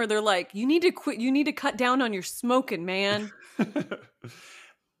line where they're like, "You need to quit. You need to cut down on your smoking, man."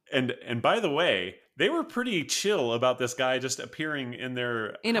 And by the way, they were pretty chill about this guy just appearing in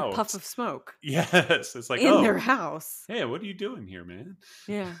their house. A puff of smoke. Yes, it's like in their house. Hey, what are you doing here, man?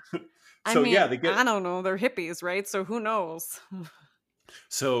 Yeah. I don't know. They're hippies, right? So who knows?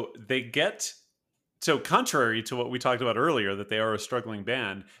 So contrary to what we talked about earlier, that they are a struggling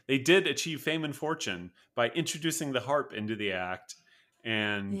band, they did achieve fame and fortune by introducing the harp into the act,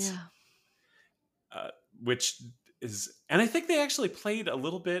 and which is, and I think they actually played a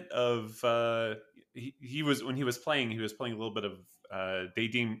little bit of. He was playing a little bit of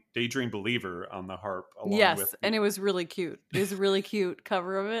Daydream Believer on the harp. Yes, and it was really cute. It was a really cute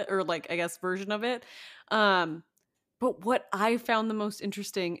cover of it, or like I guess version of it. But what I found the most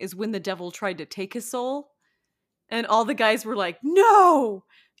interesting is when the devil tried to take his soul, and all the guys were like, "No,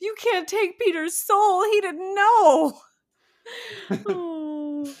 you can't take Peter's soul. He didn't know."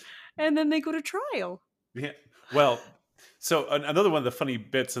 Oh. And then they go to trial. Yeah. Well, so another one of the funny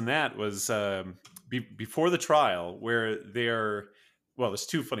bits in that was before the trial, where there's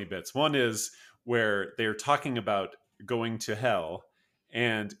two funny bits. One is where they're talking about going to hell,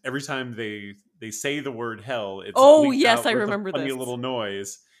 and every time they say the word hell, it's I remember a funny this little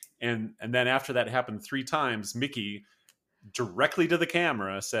noise, and then after that happened 3 times, Mickey directly to the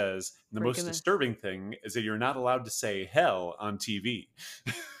camera says, "The most disturbing thing is that you're not allowed to say hell on TV."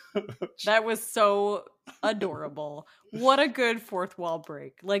 That was so adorable. What a good fourth wall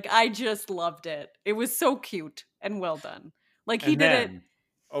break. Like, I just loved it. It was so cute and well done. Like, he did it.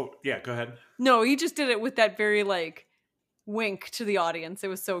 Oh, yeah, go ahead. No, he just did it with that very, like, wink to the audience. It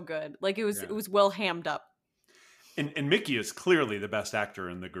was so good. Like, it was well hammed up. And Mickey is clearly the best actor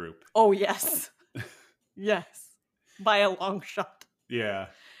in the group. Oh, yes. Yes. By a long shot. Yeah.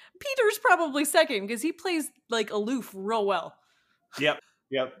 Peter's probably second because he plays, like, aloof real well. Yep.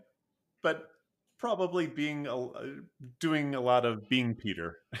 But probably doing a lot of being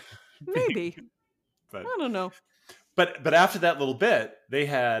Peter. Maybe. But I don't know. but after that little bit, they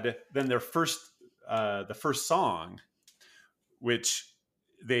had then their first the first song, which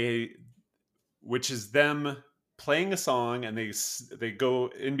they which is them playing a song, and they go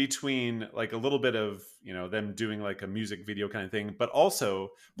in between like a little bit of them doing like a music video kind of thing, but also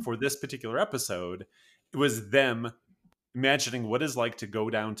for this particular episode, it was them imagining what it's like to go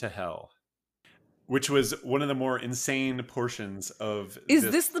down to hell, which was one of the more insane portions of Is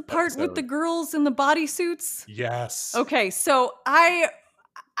this the part with the girls in the bodysuits? Yes. Okay, so I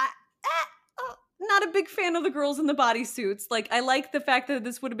not a big fan of the girls in the bodysuits. Like, I like the fact that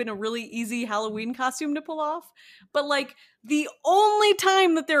this would have been a really easy Halloween costume to pull off. But, like, the only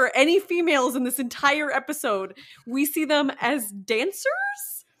time that there are any females in this entire episode, we see them as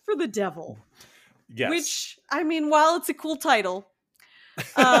dancers for the devil. Yes. Which, I mean, while it's a cool title,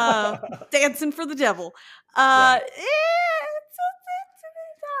 Dancing for the Devil, Right.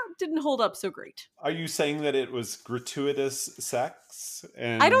 didn't hold up so great. Are you saying that it was gratuitous sex?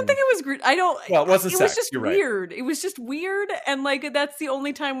 And I don't think it was. I don't. Well, it wasn't It sex. was just You're right. weird. It was just weird, and like that's the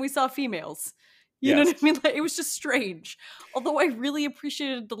only time we saw females. You know Yes. what I mean? Like, it was just strange. Although I really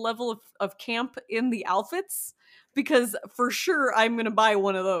appreciated the level of camp in the outfits, because for sure I'm gonna buy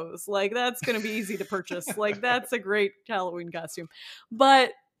one of those. Like, that's gonna be easy to purchase. Like, that's a great Halloween costume.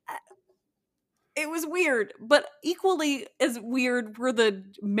 But it was weird. But equally as weird were the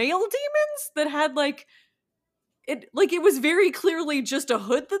male demons that had like it was very clearly just a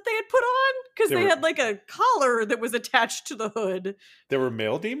hood that they had put on, because they had like a collar that was attached to the hood. There were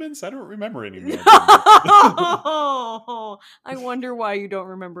male demons? I don't remember any male demons. I wonder why you don't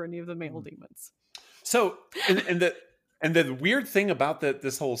remember any of the male demons. So, and the weird thing about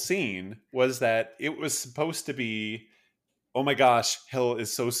this whole scene was that it was supposed to be, oh my gosh, hell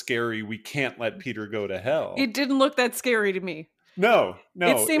is so scary, we can't let Peter go to hell. It didn't look that scary to me. No.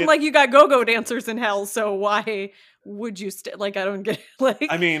 It seemed like you got go-go dancers in hell, so why would you like, I don't get it. Like,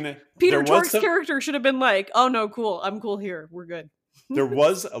 I mean, Peter Tork's character should have been like, oh no, cool, I'm cool here, we're good. There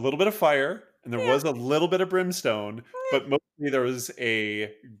was a little bit of fire, and there was a little bit of brimstone, but mostly there was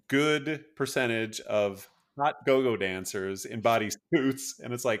a good percentage of hot go-go dancers in bodysuits,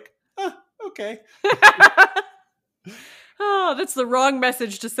 and it's like, okay. Oh, that's the wrong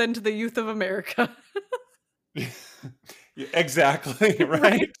message to send to the youth of America. Exactly,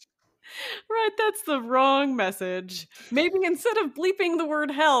 right? Right, that's the wrong message. Maybe instead of bleeping the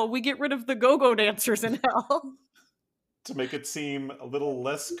word hell, we get rid of the go-go dancers in hell. To make it seem a little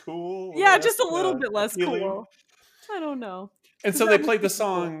less cool? Yeah, just a little bit less cool. I don't know. And so they played the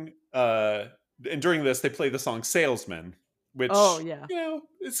song, and during this, they played the song Salesman, which,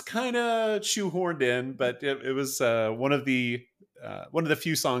 it's kind of shoehorned in, but it was one of the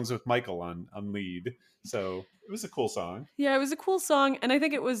few songs with Michael on lead. So it was a cool song. Yeah, it was a cool song, and I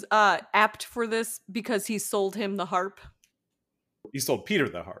think it was apt for this because he sold him the harp. He sold Peter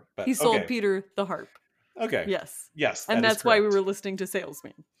the harp. But, he sold Peter the harp. Okay. Yes. And that's why we were listening to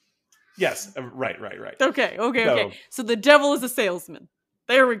Salesman. Yes. Right. Okay. So the devil is a salesman.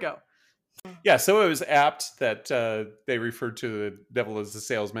 There we go. Yeah, so it was apt that they referred to the devil as a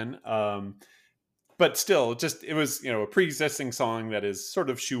salesman. But still, just it was, a pre-existing song that is sort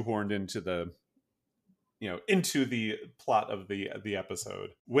of shoehorned into the plot of the episode.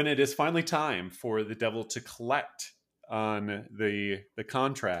 When it is finally time for the devil to collect on the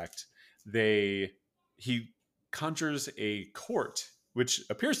contract, he conjures a court, which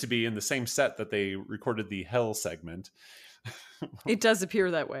appears to be in the same set that they recorded the hell segment. It does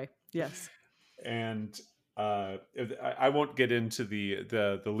appear that way. Yes. And I won't get into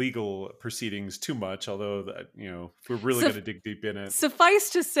the legal proceedings too much, although if we're really going to dig deep in it.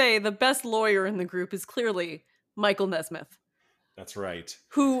 Suffice to say, the best lawyer in the group is clearly Michael Nesmith. That's right.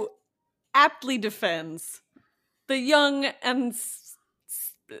 Who aptly defends the young and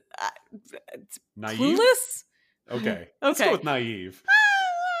naive? Clueless? Okay. Let's go with naive.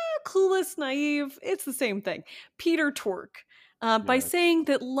 Clueless, naive, it's the same thing. Peter Tork, by saying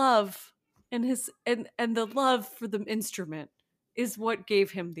that love and the love for the instrument is what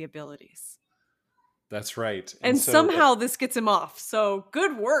gave him the abilities. That's right. And so somehow this gets him off. So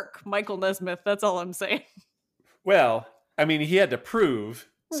good work, Michael Nesmith. That's all I'm saying. Well, I mean, he had to prove.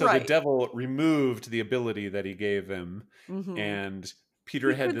 So Right. the devil removed the ability that he gave him. Mhm. And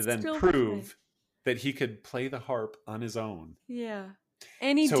Peter He had could to then still prove that he could play the harp on his own. Yeah.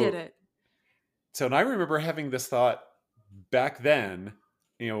 And he So- did it. So, and I remember having this thought back then,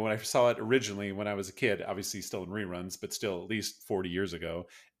 when I saw it originally when I was a kid, obviously still in reruns, but still at least 40 years ago.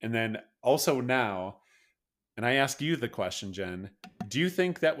 And then also now, and I ask you the question, Jen, do you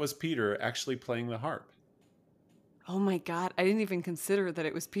think that was Peter actually playing the harp? Oh my God. I didn't even consider that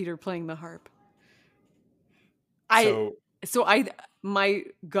it was Peter playing the harp. My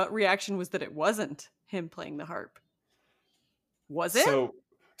gut reaction was that it wasn't him playing the harp. Was it?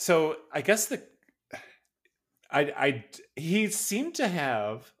 So I guess he seemed to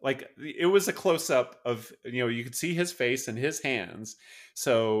have, like, it was a close up of, you could see his face and his hands,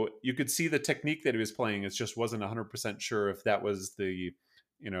 so you could see the technique that he was playing. It just wasn't 100% sure if that was the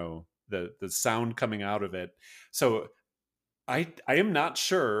sound coming out of it. So I am not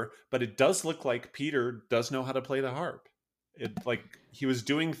sure, but it does look like Peter does know how to play the harp. Like he was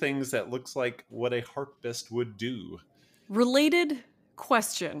doing things that looks like what a harpist would do. Related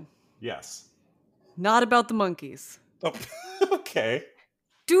question. Yes. Not about the monkeys. Oh, okay.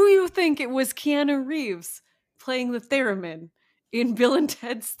 Do you think it was Keanu Reeves playing the theremin in Bill and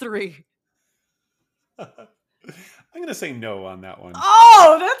Ted's 3? I'm going to say no on that one.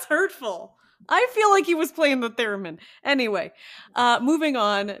 Oh, that's hurtful. I feel like he was playing the theremin. Anyway, moving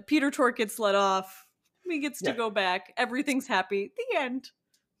on. Peter Tork gets let off. He gets to go back. Everything's happy. The end.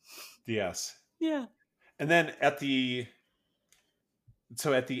 Yes. Yeah. And then at the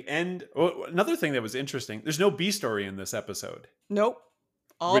end, another thing that was interesting, there's no B story in this episode. Nope.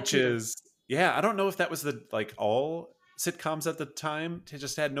 Which is, I don't know if that was all sitcoms at the time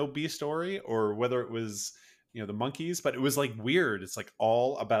just had no B story, or whether it was, the monkeys, but it was like weird. It's like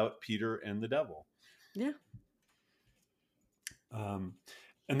all about Peter and the devil. Yeah. And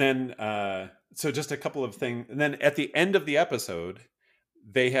then, so just a couple of things. And then at the end of the episode,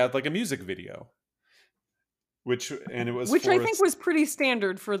 they had like a music video. Which I think was pretty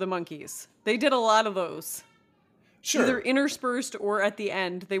standard for the monkeys. They did a lot of those. Sure. Either interspersed or at the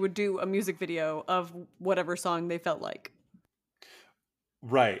end, they would do a music video of whatever song they felt like.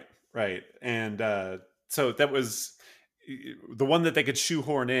 Right. And so that was the one that they could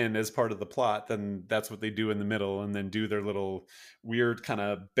shoehorn in as part of the plot. Then that's what they do in the middle, and then do their little weird kind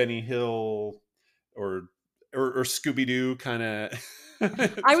of Benny Hill or Scooby-Doo kind of...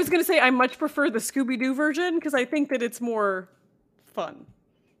 I was going to say I much prefer the Scooby-Doo version because I think that it's more fun.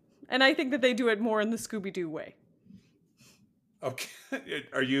 And I think that they do it more in the Scooby-Doo way. Okay.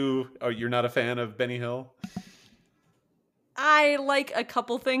 You're not a fan of Benny Hill? I like a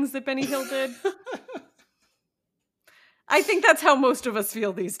couple things that Benny Hill did. I think that's how most of us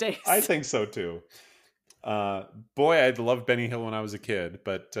feel these days. I think so too. Boy, I loved Benny Hill when I was a kid,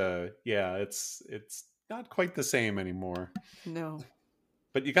 but it's not quite the same anymore. No.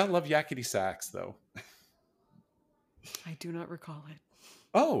 But you gotta love Yakety Sax, though. I do not recall it.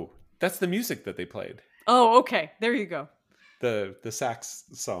 Oh, that's the music that they played. Oh, okay. There you go. The sax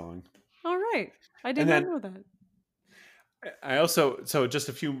song. All right. I did not know that. I also, so just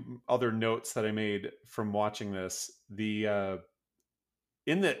a few other notes that I made from watching this. In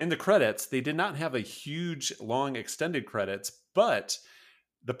the credits, they did not have a huge, long, extended credits, but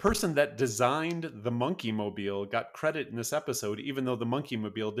the person that designed the Monkey Mobile got credit in this episode, even though the Monkey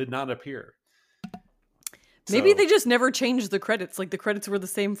Mobile did not appear. Maybe they just never changed the credits. Like the credits were the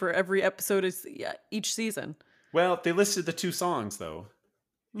same for every episode each season. Well, they listed the 2 songs though,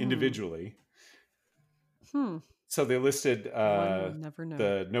 individually. So they listed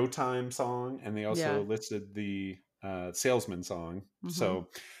the No Time song, and they also listed the Salesman song.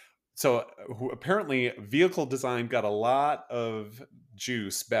 So apparently vehicle design got a lot of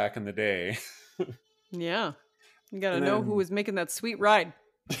juice back in the day. Yeah. You got to know who was making that sweet ride.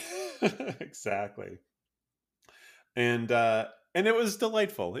 Exactly. And it was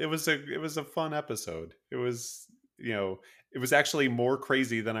delightful. It was a fun episode. It was, it was actually more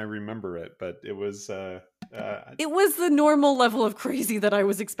crazy than I remember it, but it was it was the normal level of crazy that I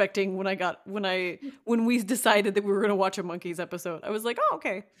was expecting when we decided that we were going to watch a Monkeys episode. I was like, "Oh,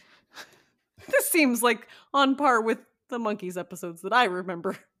 okay. This seems like on par with the Monkeys episodes that I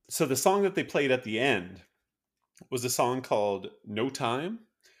remember." So the song that they played at the end was a song called No Time,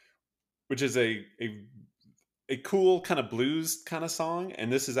 which is a cool kind of blues kind of song. And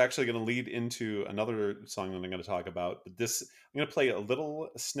this is actually going to lead into another song that I'm going to talk about. But I'm going to play a little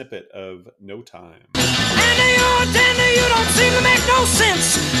snippet of No Time. Tender, you don't seem to make no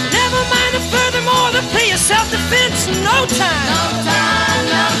sense. Never mind the furthermore, the play of self-defense. No time. No time,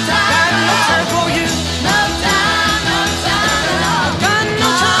 no time. Got no time for you. No time, no time at all. Got no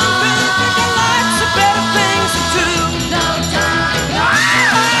time, baby. Got lots of better things to do. No time, no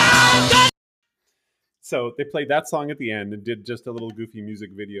time. So they played that song at the end and did just a little goofy music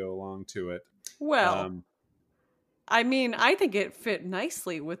video along to it. Well, I mean, I think it fit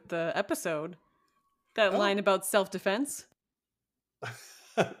nicely with the episode. That line about self-defense.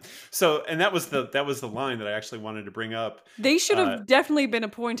 So, and that was the line that I actually wanted to bring up. They should have definitely been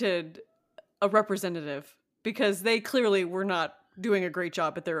appointed a representative, because they clearly were not doing a great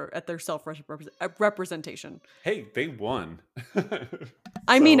job at their self representation. Hey, they won.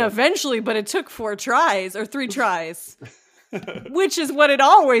 I mean, eventually, but it took 4 tries or 3 tries, which is what it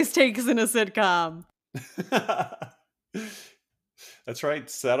always takes in a sitcom. That's right.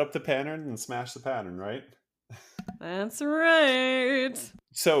 Set up the pattern and smash the pattern, right? That's right.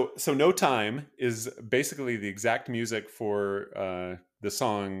 So No Time is basically the exact music for the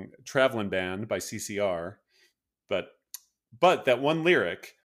song Travelin' Band by CCR, but that one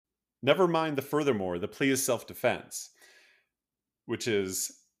lyric, never mind the furthermore, the plea is self-defense, which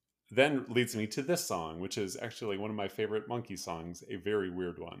is then leads me to this song, which is actually one of my favorite Monkey songs, a very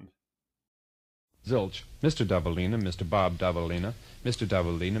weird one. Zilch, Mr. Davalina, Mr. Bob Davalina, Mr.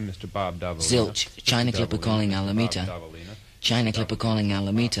 Davalina, Mr. Bob Davalina. Zilch, China Clipper calling Alameda. China Clipper calling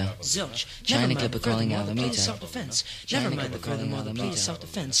Alameda. Zilch, China Clipper calling Alameda. Self-defense. Never mind the furthermore, the plea is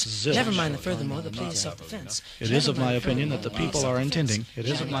self-defense. Never mind the furthermore, the plea is self-defense. It is of my opinion that the people are intending. It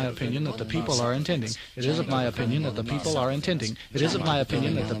is of my opinion that the people are intending. It is of my opinion that the people are intending. It is of my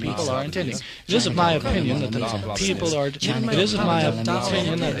opinion that the people are intending. It is of my opinion that the people are. It is of my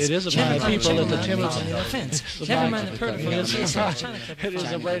opinion that it is of my people that the timid. Never mind the furthermore. It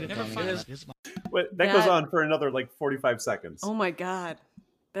is a right. That goes on for another like 45 seconds. Oh my God.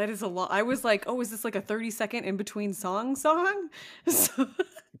 That is a lot. I was like, oh, is this like a 30-second in between song? So-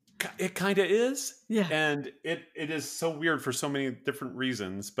 It kind of is. Yeah. And it is so weird for so many different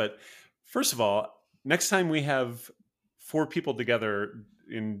reasons. But first of all, next time we have 4 people together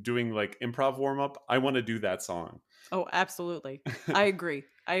in doing like improv warm-up, I want to do that song. Oh, absolutely. I agree.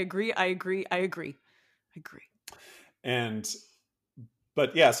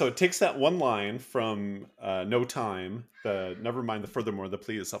 But yeah, so it takes that one line from No Time, the never mind the furthermore, the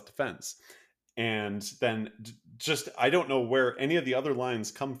plea is self-defense. And then just, I don't know where any of the other lines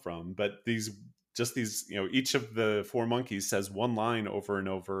come from, but these, each of the 4 monkeys says one line over and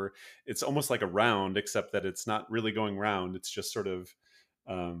over. It's almost like a round, except that it's not really going round. It's just sort of,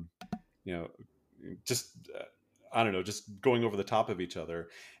 just going over the top of each other.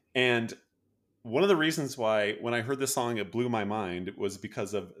 And one of the reasons why, when I heard this song, it blew my mind was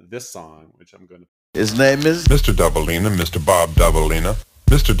because of this song, which I'm going to... His name is Mr. Davalina, Mr. Bob Davalina,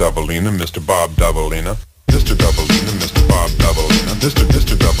 Mr. Davalina, Mr. Bob Davalina, Mr. Davalina, Mr. Bob Davalina,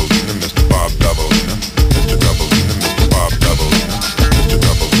 Mr. Davalina, Mr. Bob Davalina, Mr. Davalina, Mr. Bob Davalina, Mr.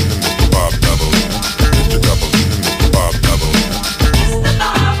 Davalina, Mr. Bob Davalina, Mr. Davalina, Mr. Bob Davalina.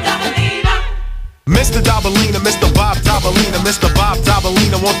 Mr. Dabalina, Mr. Bob Dabalina, Mr. Bob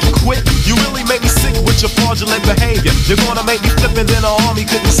Dabalina, won't you quit? You really make me sick with your fraudulent behavior. You're gonna make me flip and then the army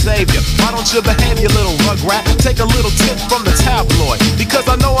couldn't save you. Why don't you behave, you little rugrat? Take a little tip from the tabloid, because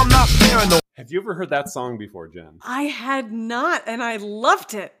I know I'm not paranoid. Have you ever heard that song before, Jen? I had not, and I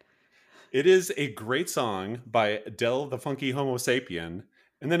loved it. It is a great song by Del the Funky Homo Sapien,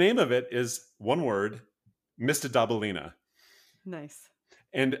 and the name of it is one word, Mr. Dabalina. Nice.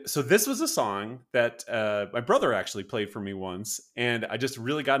 And so this was a song that my brother actually played for me once, and I just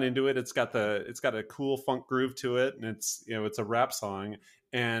really got into it. It's got a cool funk groove to it, and it's a rap song.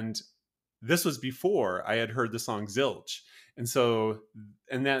 And this was before I had heard the song Zilch,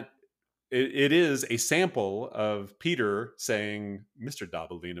 it is a sample of Peter saying Mr.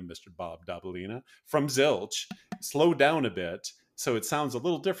 Dabalina, Mr. Bob Dabalina from Zilch, slowed down a bit, so it sounds a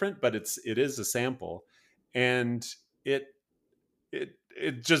little different, but it is a sample, and it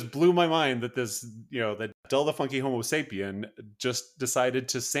just blew my mind that that Del the Funky Homo Sapien just decided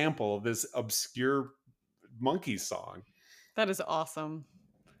to sample this obscure monkey song. That is awesome.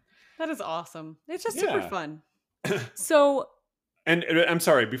 It's just super fun. So, and I'm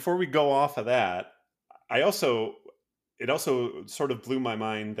sorry, before we go off of that, it also sort of blew my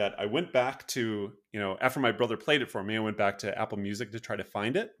mind that I went back to, after my brother played it for me, I went back to Apple Music to try to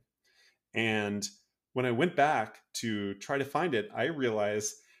find it. And when I went back to try to find it, I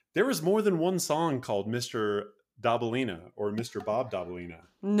realized there was more than one song called Mr. Dabalina or Mr. Bob Dabalina.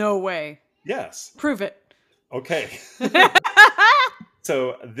 No way. Yes. Prove it. Okay.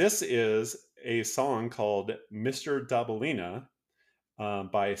 So this is a song called Mr. Dabalina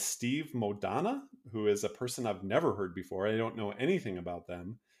by Steve Modana, who is a person I've never heard before. I don't know anything about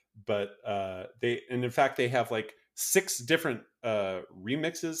them, but in fact, they have like 6 different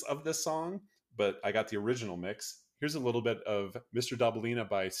remixes of this song. But I got the original mix. Here's a little bit of Mr. Dabalina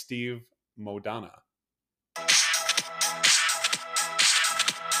by Steve Modana.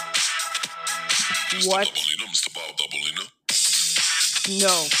 What? Mr. Bob Dabalina.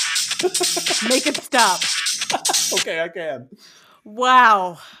 No. Make it stop. Okay, I can.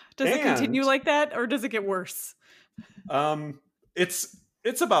 Wow. Does it continue like that, or does it get worse? It's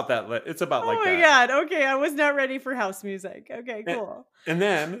It's about that. It's about Oh like my that. god. Okay, I was not ready for house music. Okay, cool. And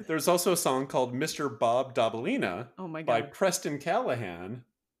then there's also a song called Mr. Bob Dabalina Oh my by god. Preston Callahan,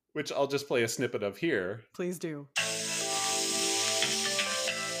 which I'll just play a snippet of here. Please do.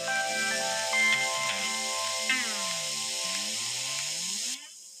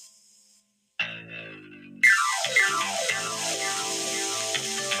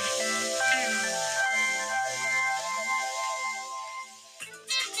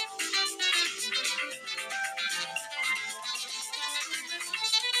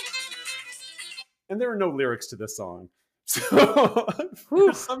 And there are no lyrics to this song. So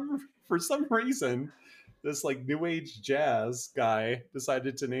Whew. for some reason, this like new age jazz guy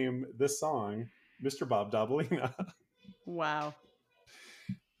decided to name this song Mr. Bob Dabalina. Wow.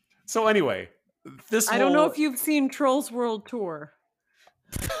 So anyway, I don't know if you've seen Trolls World Tour,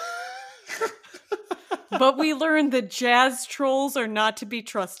 but we learned that jazz trolls are not to be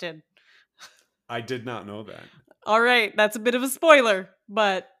trusted. I did not know that. All right, that's a bit of a spoiler,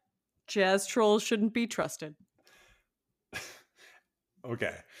 but jazz trolls shouldn't be trusted.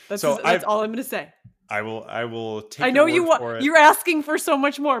 Okay. That's So all I'm going to say. I will take I know your word for it. you're asking for so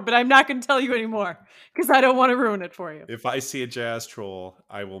much more, but I'm not going to tell you anymore because I don't want to ruin it for you. If I see a jazz troll,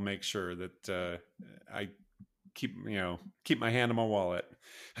 I will make sure that I keep my hand in my wallet.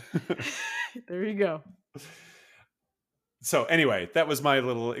 There you go. So anyway, that was my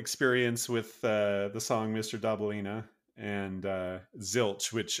little experience with the song Mr. Dabalina and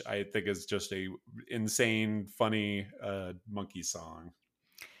Zilch, which I think is just a insane, funny monkey song.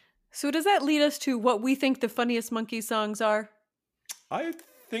 So does that lead us to what we think the funniest monkey songs are? I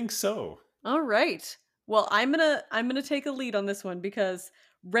think so. All right. Well, I'm gonna take a lead on this one because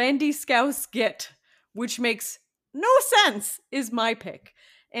Randy Scouse Git, which makes no sense, is my pick.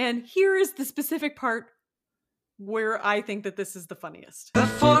 And here is the specific part where I think that this is the funniest. The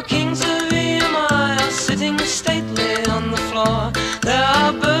four kings of EMI are sitting stately on the floor. There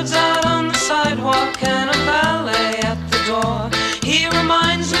are birds out on the sidewalk and a valet at the door. He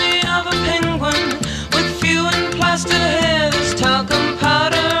reminds me of a penguin with few and plaster hair. There's talcum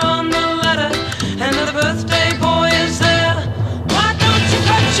powder on the letter, and the birthday boy is there. Why don't you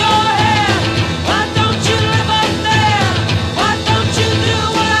cut your hair? Why don't you live up there? Why don't you do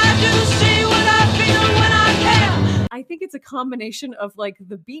what I do, see what I feel when I care? I think it's a combination of like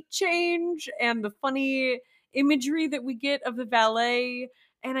the beat change and the funny imagery that we get of the valet.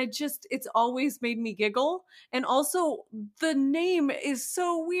 And it's always made me giggle. And also the name is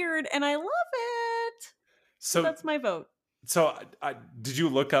so weird and I love it. So that's my vote. So did you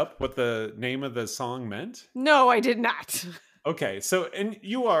look up what the name of the song meant? No, I did not. Okay. So, and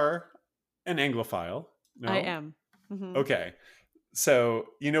you are an Anglophile. No? I am. Mm-hmm. Okay. So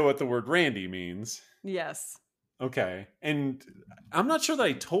you know what the word Randy means. Yes. Okay. And I'm not sure that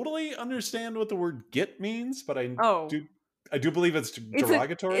I totally understand what the word git means, but I do believe it's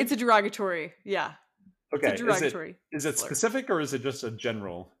derogatory. It's a derogatory. Yeah. Okay. It's a derogatory. Is it specific or is it just a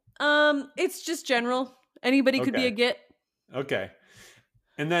general? It's just general. Anybody could be a git. Okay.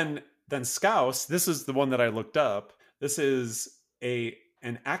 And then Scouse, this is the one that I looked up. This is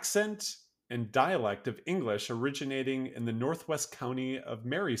an accent and dialect of English originating in the northwest county of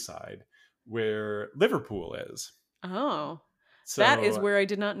Merseyside, where Liverpool is. Oh. So, that is where I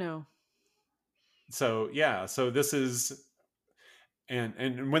did not know. So yeah, so this is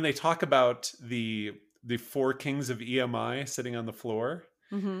and when they talk about the four kings of EMI sitting on the floor,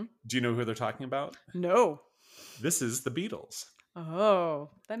 do you know who they're talking about? No. This is the Beatles. Oh,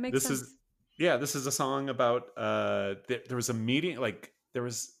 that makes sense. This is a song about there was a meeting, like there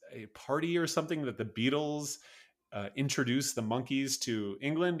was a party or something that the Beatles introduced the Monkees to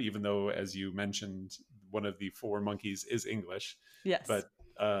England, even though, as you mentioned, one of the four monkeys is English. Yes. But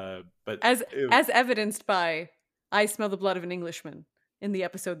as evidenced by I Smell the Blood of an Englishman in the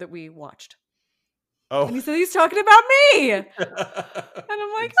episode that we watched. Oh. And he said he's talking about me. And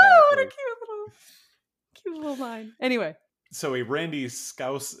I'm like, exactly. Oh, what a cute little line. Anyway. So a Randy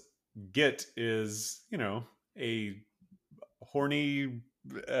Scouse git is, a horny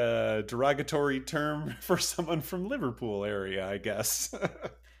derogatory term for someone from Liverpool area, I guess.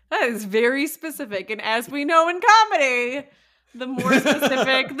 That is very specific. And as we know in comedy, the more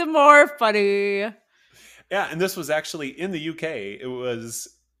specific, the more funny. Yeah, and this was actually in the UK. It was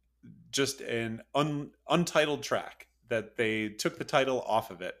just an untitled track that they took the title off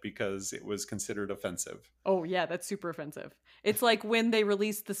of it because it was considered offensive. Oh, yeah, that's super offensive. It's like when they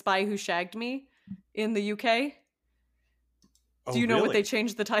released The Spy Who Shagged Me in the UK. Do you know what they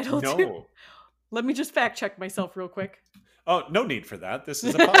changed the title to? No. Let me just fact check myself real quick. Oh, no need for that. This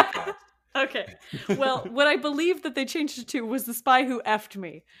is a podcast. Okay. Well, what I believe that they changed it to was The Spy Who Effed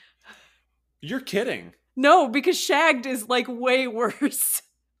Me. You're kidding. No, because shagged is like way worse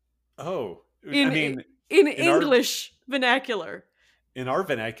Oh, I in mean, in in our English vernacular. in our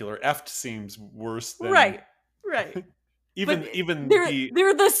vernacular, effed seems worse than Right. Right. even But even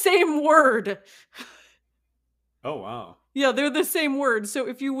they're the same word. Oh wow. Yeah, they're the same word. So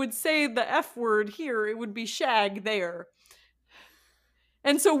if you would say the F word here, it would be shag there.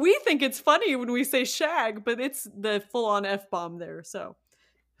 And so we think it's funny when we say shag, but it's the full-on F-bomb there. So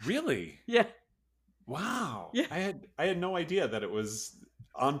Really? yeah. Wow. Yeah. I had no idea that it was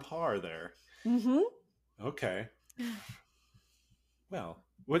on par there. Mm-hmm. Okay. Well,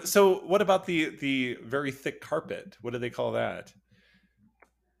 what about the very thick carpet? What do they call that?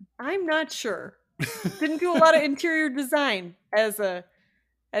 I'm not sure. Didn't do a lot of interior design as a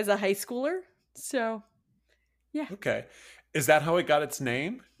high schooler. So yeah. Okay. Is that how it got its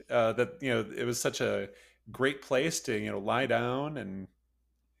name? That, it was such a great place to, lie down and,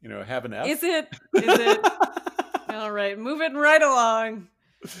 have an F? Is it? Is it? All right, moving right along.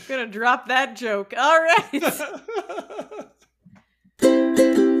 Gonna drop that joke. All right.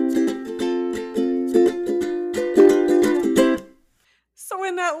 So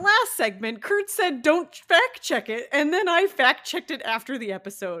in that last segment, Kurt said don't fact check it, and then I fact checked it after the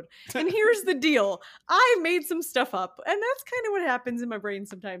episode. And here's the deal. I made some stuff up, and that's kind of what happens in my brain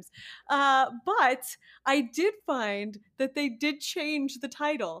sometimes. But I did find that they did change the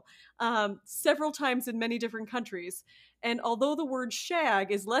title several times in many different countries. And although the word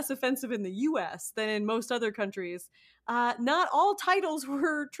shag is less offensive in the US than in most other countries, not all titles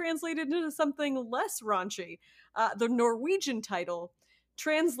were translated into something less raunchy. The Norwegian title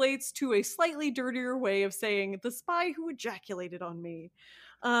translates to a slightly dirtier way of saying the spy who ejaculated on me.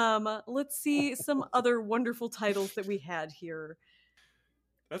 Let's see some other wonderful titles that we had here.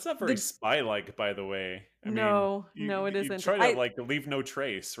 That's not very spy-like, by the way. No, it you isn't. try to leave no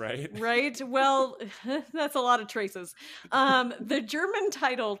trace, right? Right? Well, that's a lot of traces. The German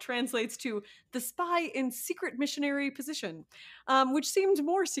title translates to The Spy in Secret Missionary Position, which seemed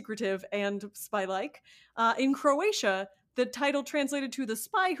more secretive and spy-like. In Croatia, the title translated to The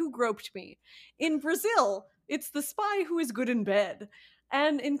Spy Who Groped Me. In Brazil, it's The Spy Who is Good in Bed.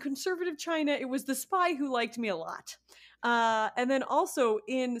 And in conservative China, it was The Spy Who Liked Me a Lot. And then also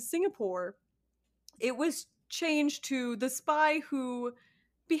in Singapore, it was changed to The Spy Who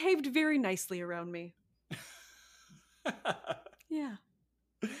Behaved Very Nicely Around Me. Yeah.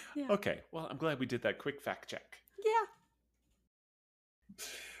 Okay, well, I'm glad we did that quick fact check. Yeah.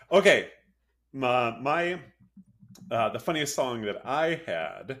 Okay, the funniest song that I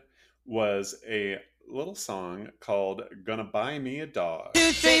had was a little song called "Gonna Buy Me a Dog."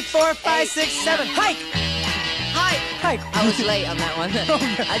 2, 3, 4, 5, 6, 7, hike! Hike! I was late on that one.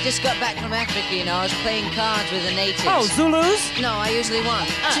 I just got back from Africa, I was playing cards with the natives. Oh, Zulus? No, I usually won.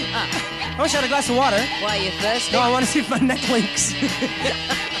 I wish I had a glass of water. Why, you thirsty? No, I want to see if my neck links.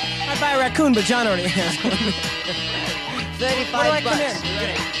 I'd buy a raccoon, but John already has one. 35 Where do I bucks. come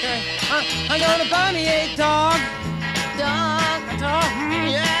in? I'm gonna buy me a dog. Dog. A dog?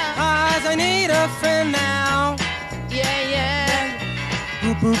 Yeah. 'Cause I need a friend now. Yeah.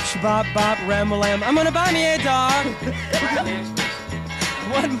 Boop boop shabop bop ram lam. I'm gonna buy me a dog.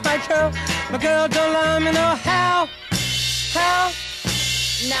 What my girl don't let me know how.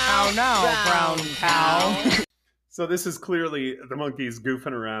 Now, brown cow. So this is clearly the Monkees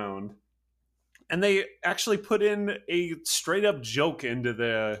goofing around, and they actually put in a straight up joke into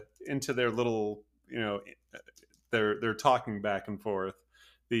their little, they're talking back and forth.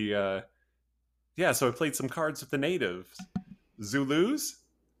 So I played some cards with the natives. Zulus?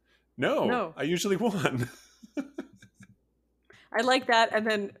 No, I usually won. I like that, and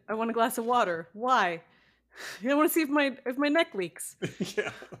then I want a glass of water. Why? I want to see if my neck leaks.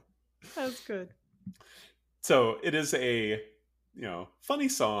 Yeah. That's good. So it is a funny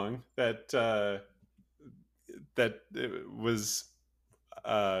song that was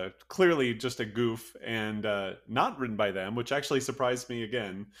clearly just a goof and not written by them, which actually surprised me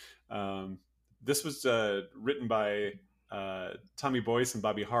again. This was written by Tommy Boyce and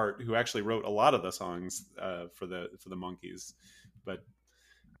Bobby Hart, who actually wrote a lot of the songs for the Monkees. But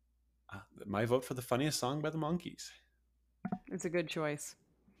my vote for the funniest song by the Monkees. It's a good choice.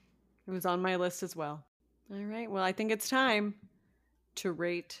 It was on my list as well. All right. Well, I think it's time to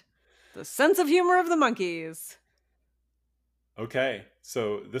rate the sense of humor of the Monkees. Okay.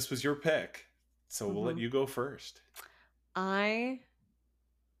 So this was your pick. So we'll let you go first. I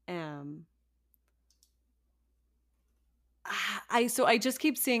am... I just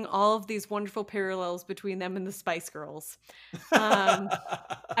keep seeing all of these wonderful parallels between them and the Spice Girls.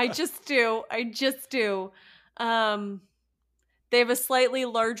 I just do. They have a slightly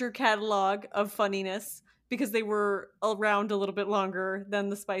larger catalog of funniness because they were around a little bit longer than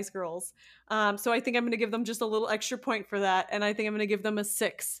the Spice Girls. So I think I'm going to give them just a little extra point for that. And I think I'm going to give them a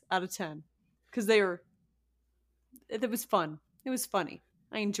 6 out of 10 because it was fun. It was funny.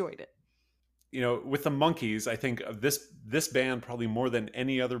 I enjoyed it. You know, with the Monkees, I think of this band probably more than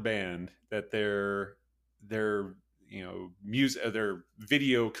any other band, that their you know, music, their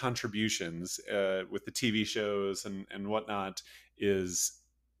video contributions with the TV shows and whatnot is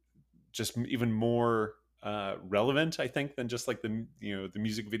just even more relevant, I think, than just like the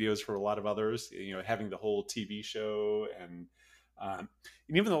music videos for a lot of others. You know, having the whole TV show and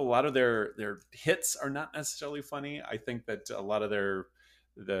even though a lot of their hits are not necessarily funny, I think that a lot of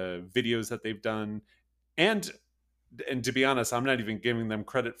the videos that they've done, and to be honest, I'm not even giving them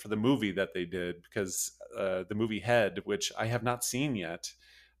credit for the movie that they did, because the movie Head, which I have not seen yet,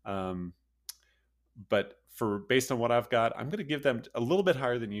 but based on what I've got, I'm going to give them a little bit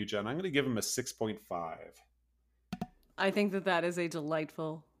higher than you, Jen. I'm going to give them a 6.5. I think that is a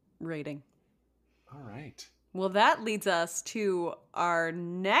delightful rating. All right. Well, that leads us to our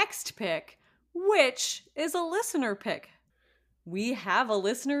next pick, which is a listener pick. We have a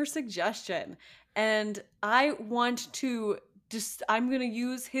listener suggestion, and I want to I'm going to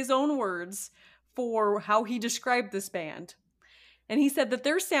use his own words for how he described this band. And he said that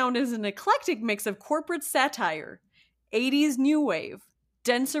their sound is an eclectic mix of corporate satire, 80s new wave,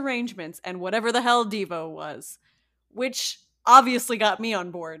 dense arrangements, and whatever the hell Devo was, which obviously got me on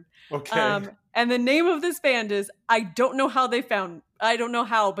board. Okay. And the name of this band is I don't know how, but they found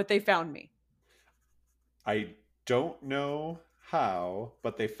me. I don't know how,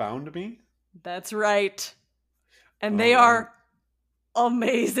 but they found me. That's right. And they are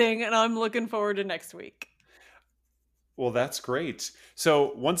amazing, and I'm looking forward to next week. Well, that's great.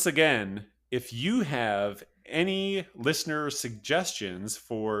 So once again, if you have any listener suggestions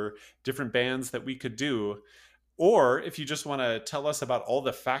for different bands that we could do, or if you just want to tell us about all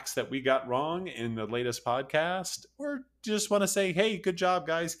the facts that we got wrong in the latest podcast, or just want to say, hey, good job,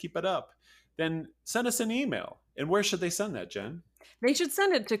 guys, keep it up, then send us an email. And where should they send that, Jen? They should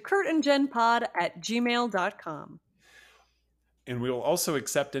send it to kurtandjenpod@gmail.com. And we will also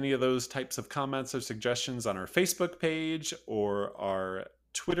accept any of those types of comments or suggestions on our Facebook page or our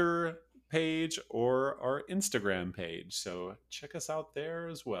Twitter page or our Instagram page. So check us out there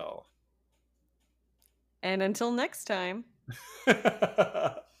as well. And until next time.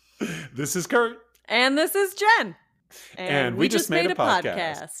 This is Kurt. And this is Jen. And we just made a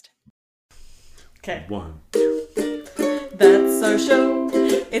podcast. Okay. 1. That's our show.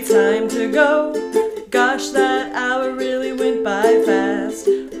 It's time to go. Gosh, that hour really went by fast.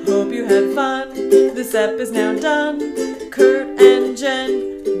 Hope you had fun. This ep is now done. Kurt and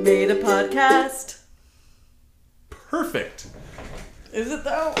Jen made a podcast. Perfect. Is it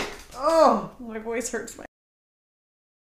though? Oh, my voice hurts.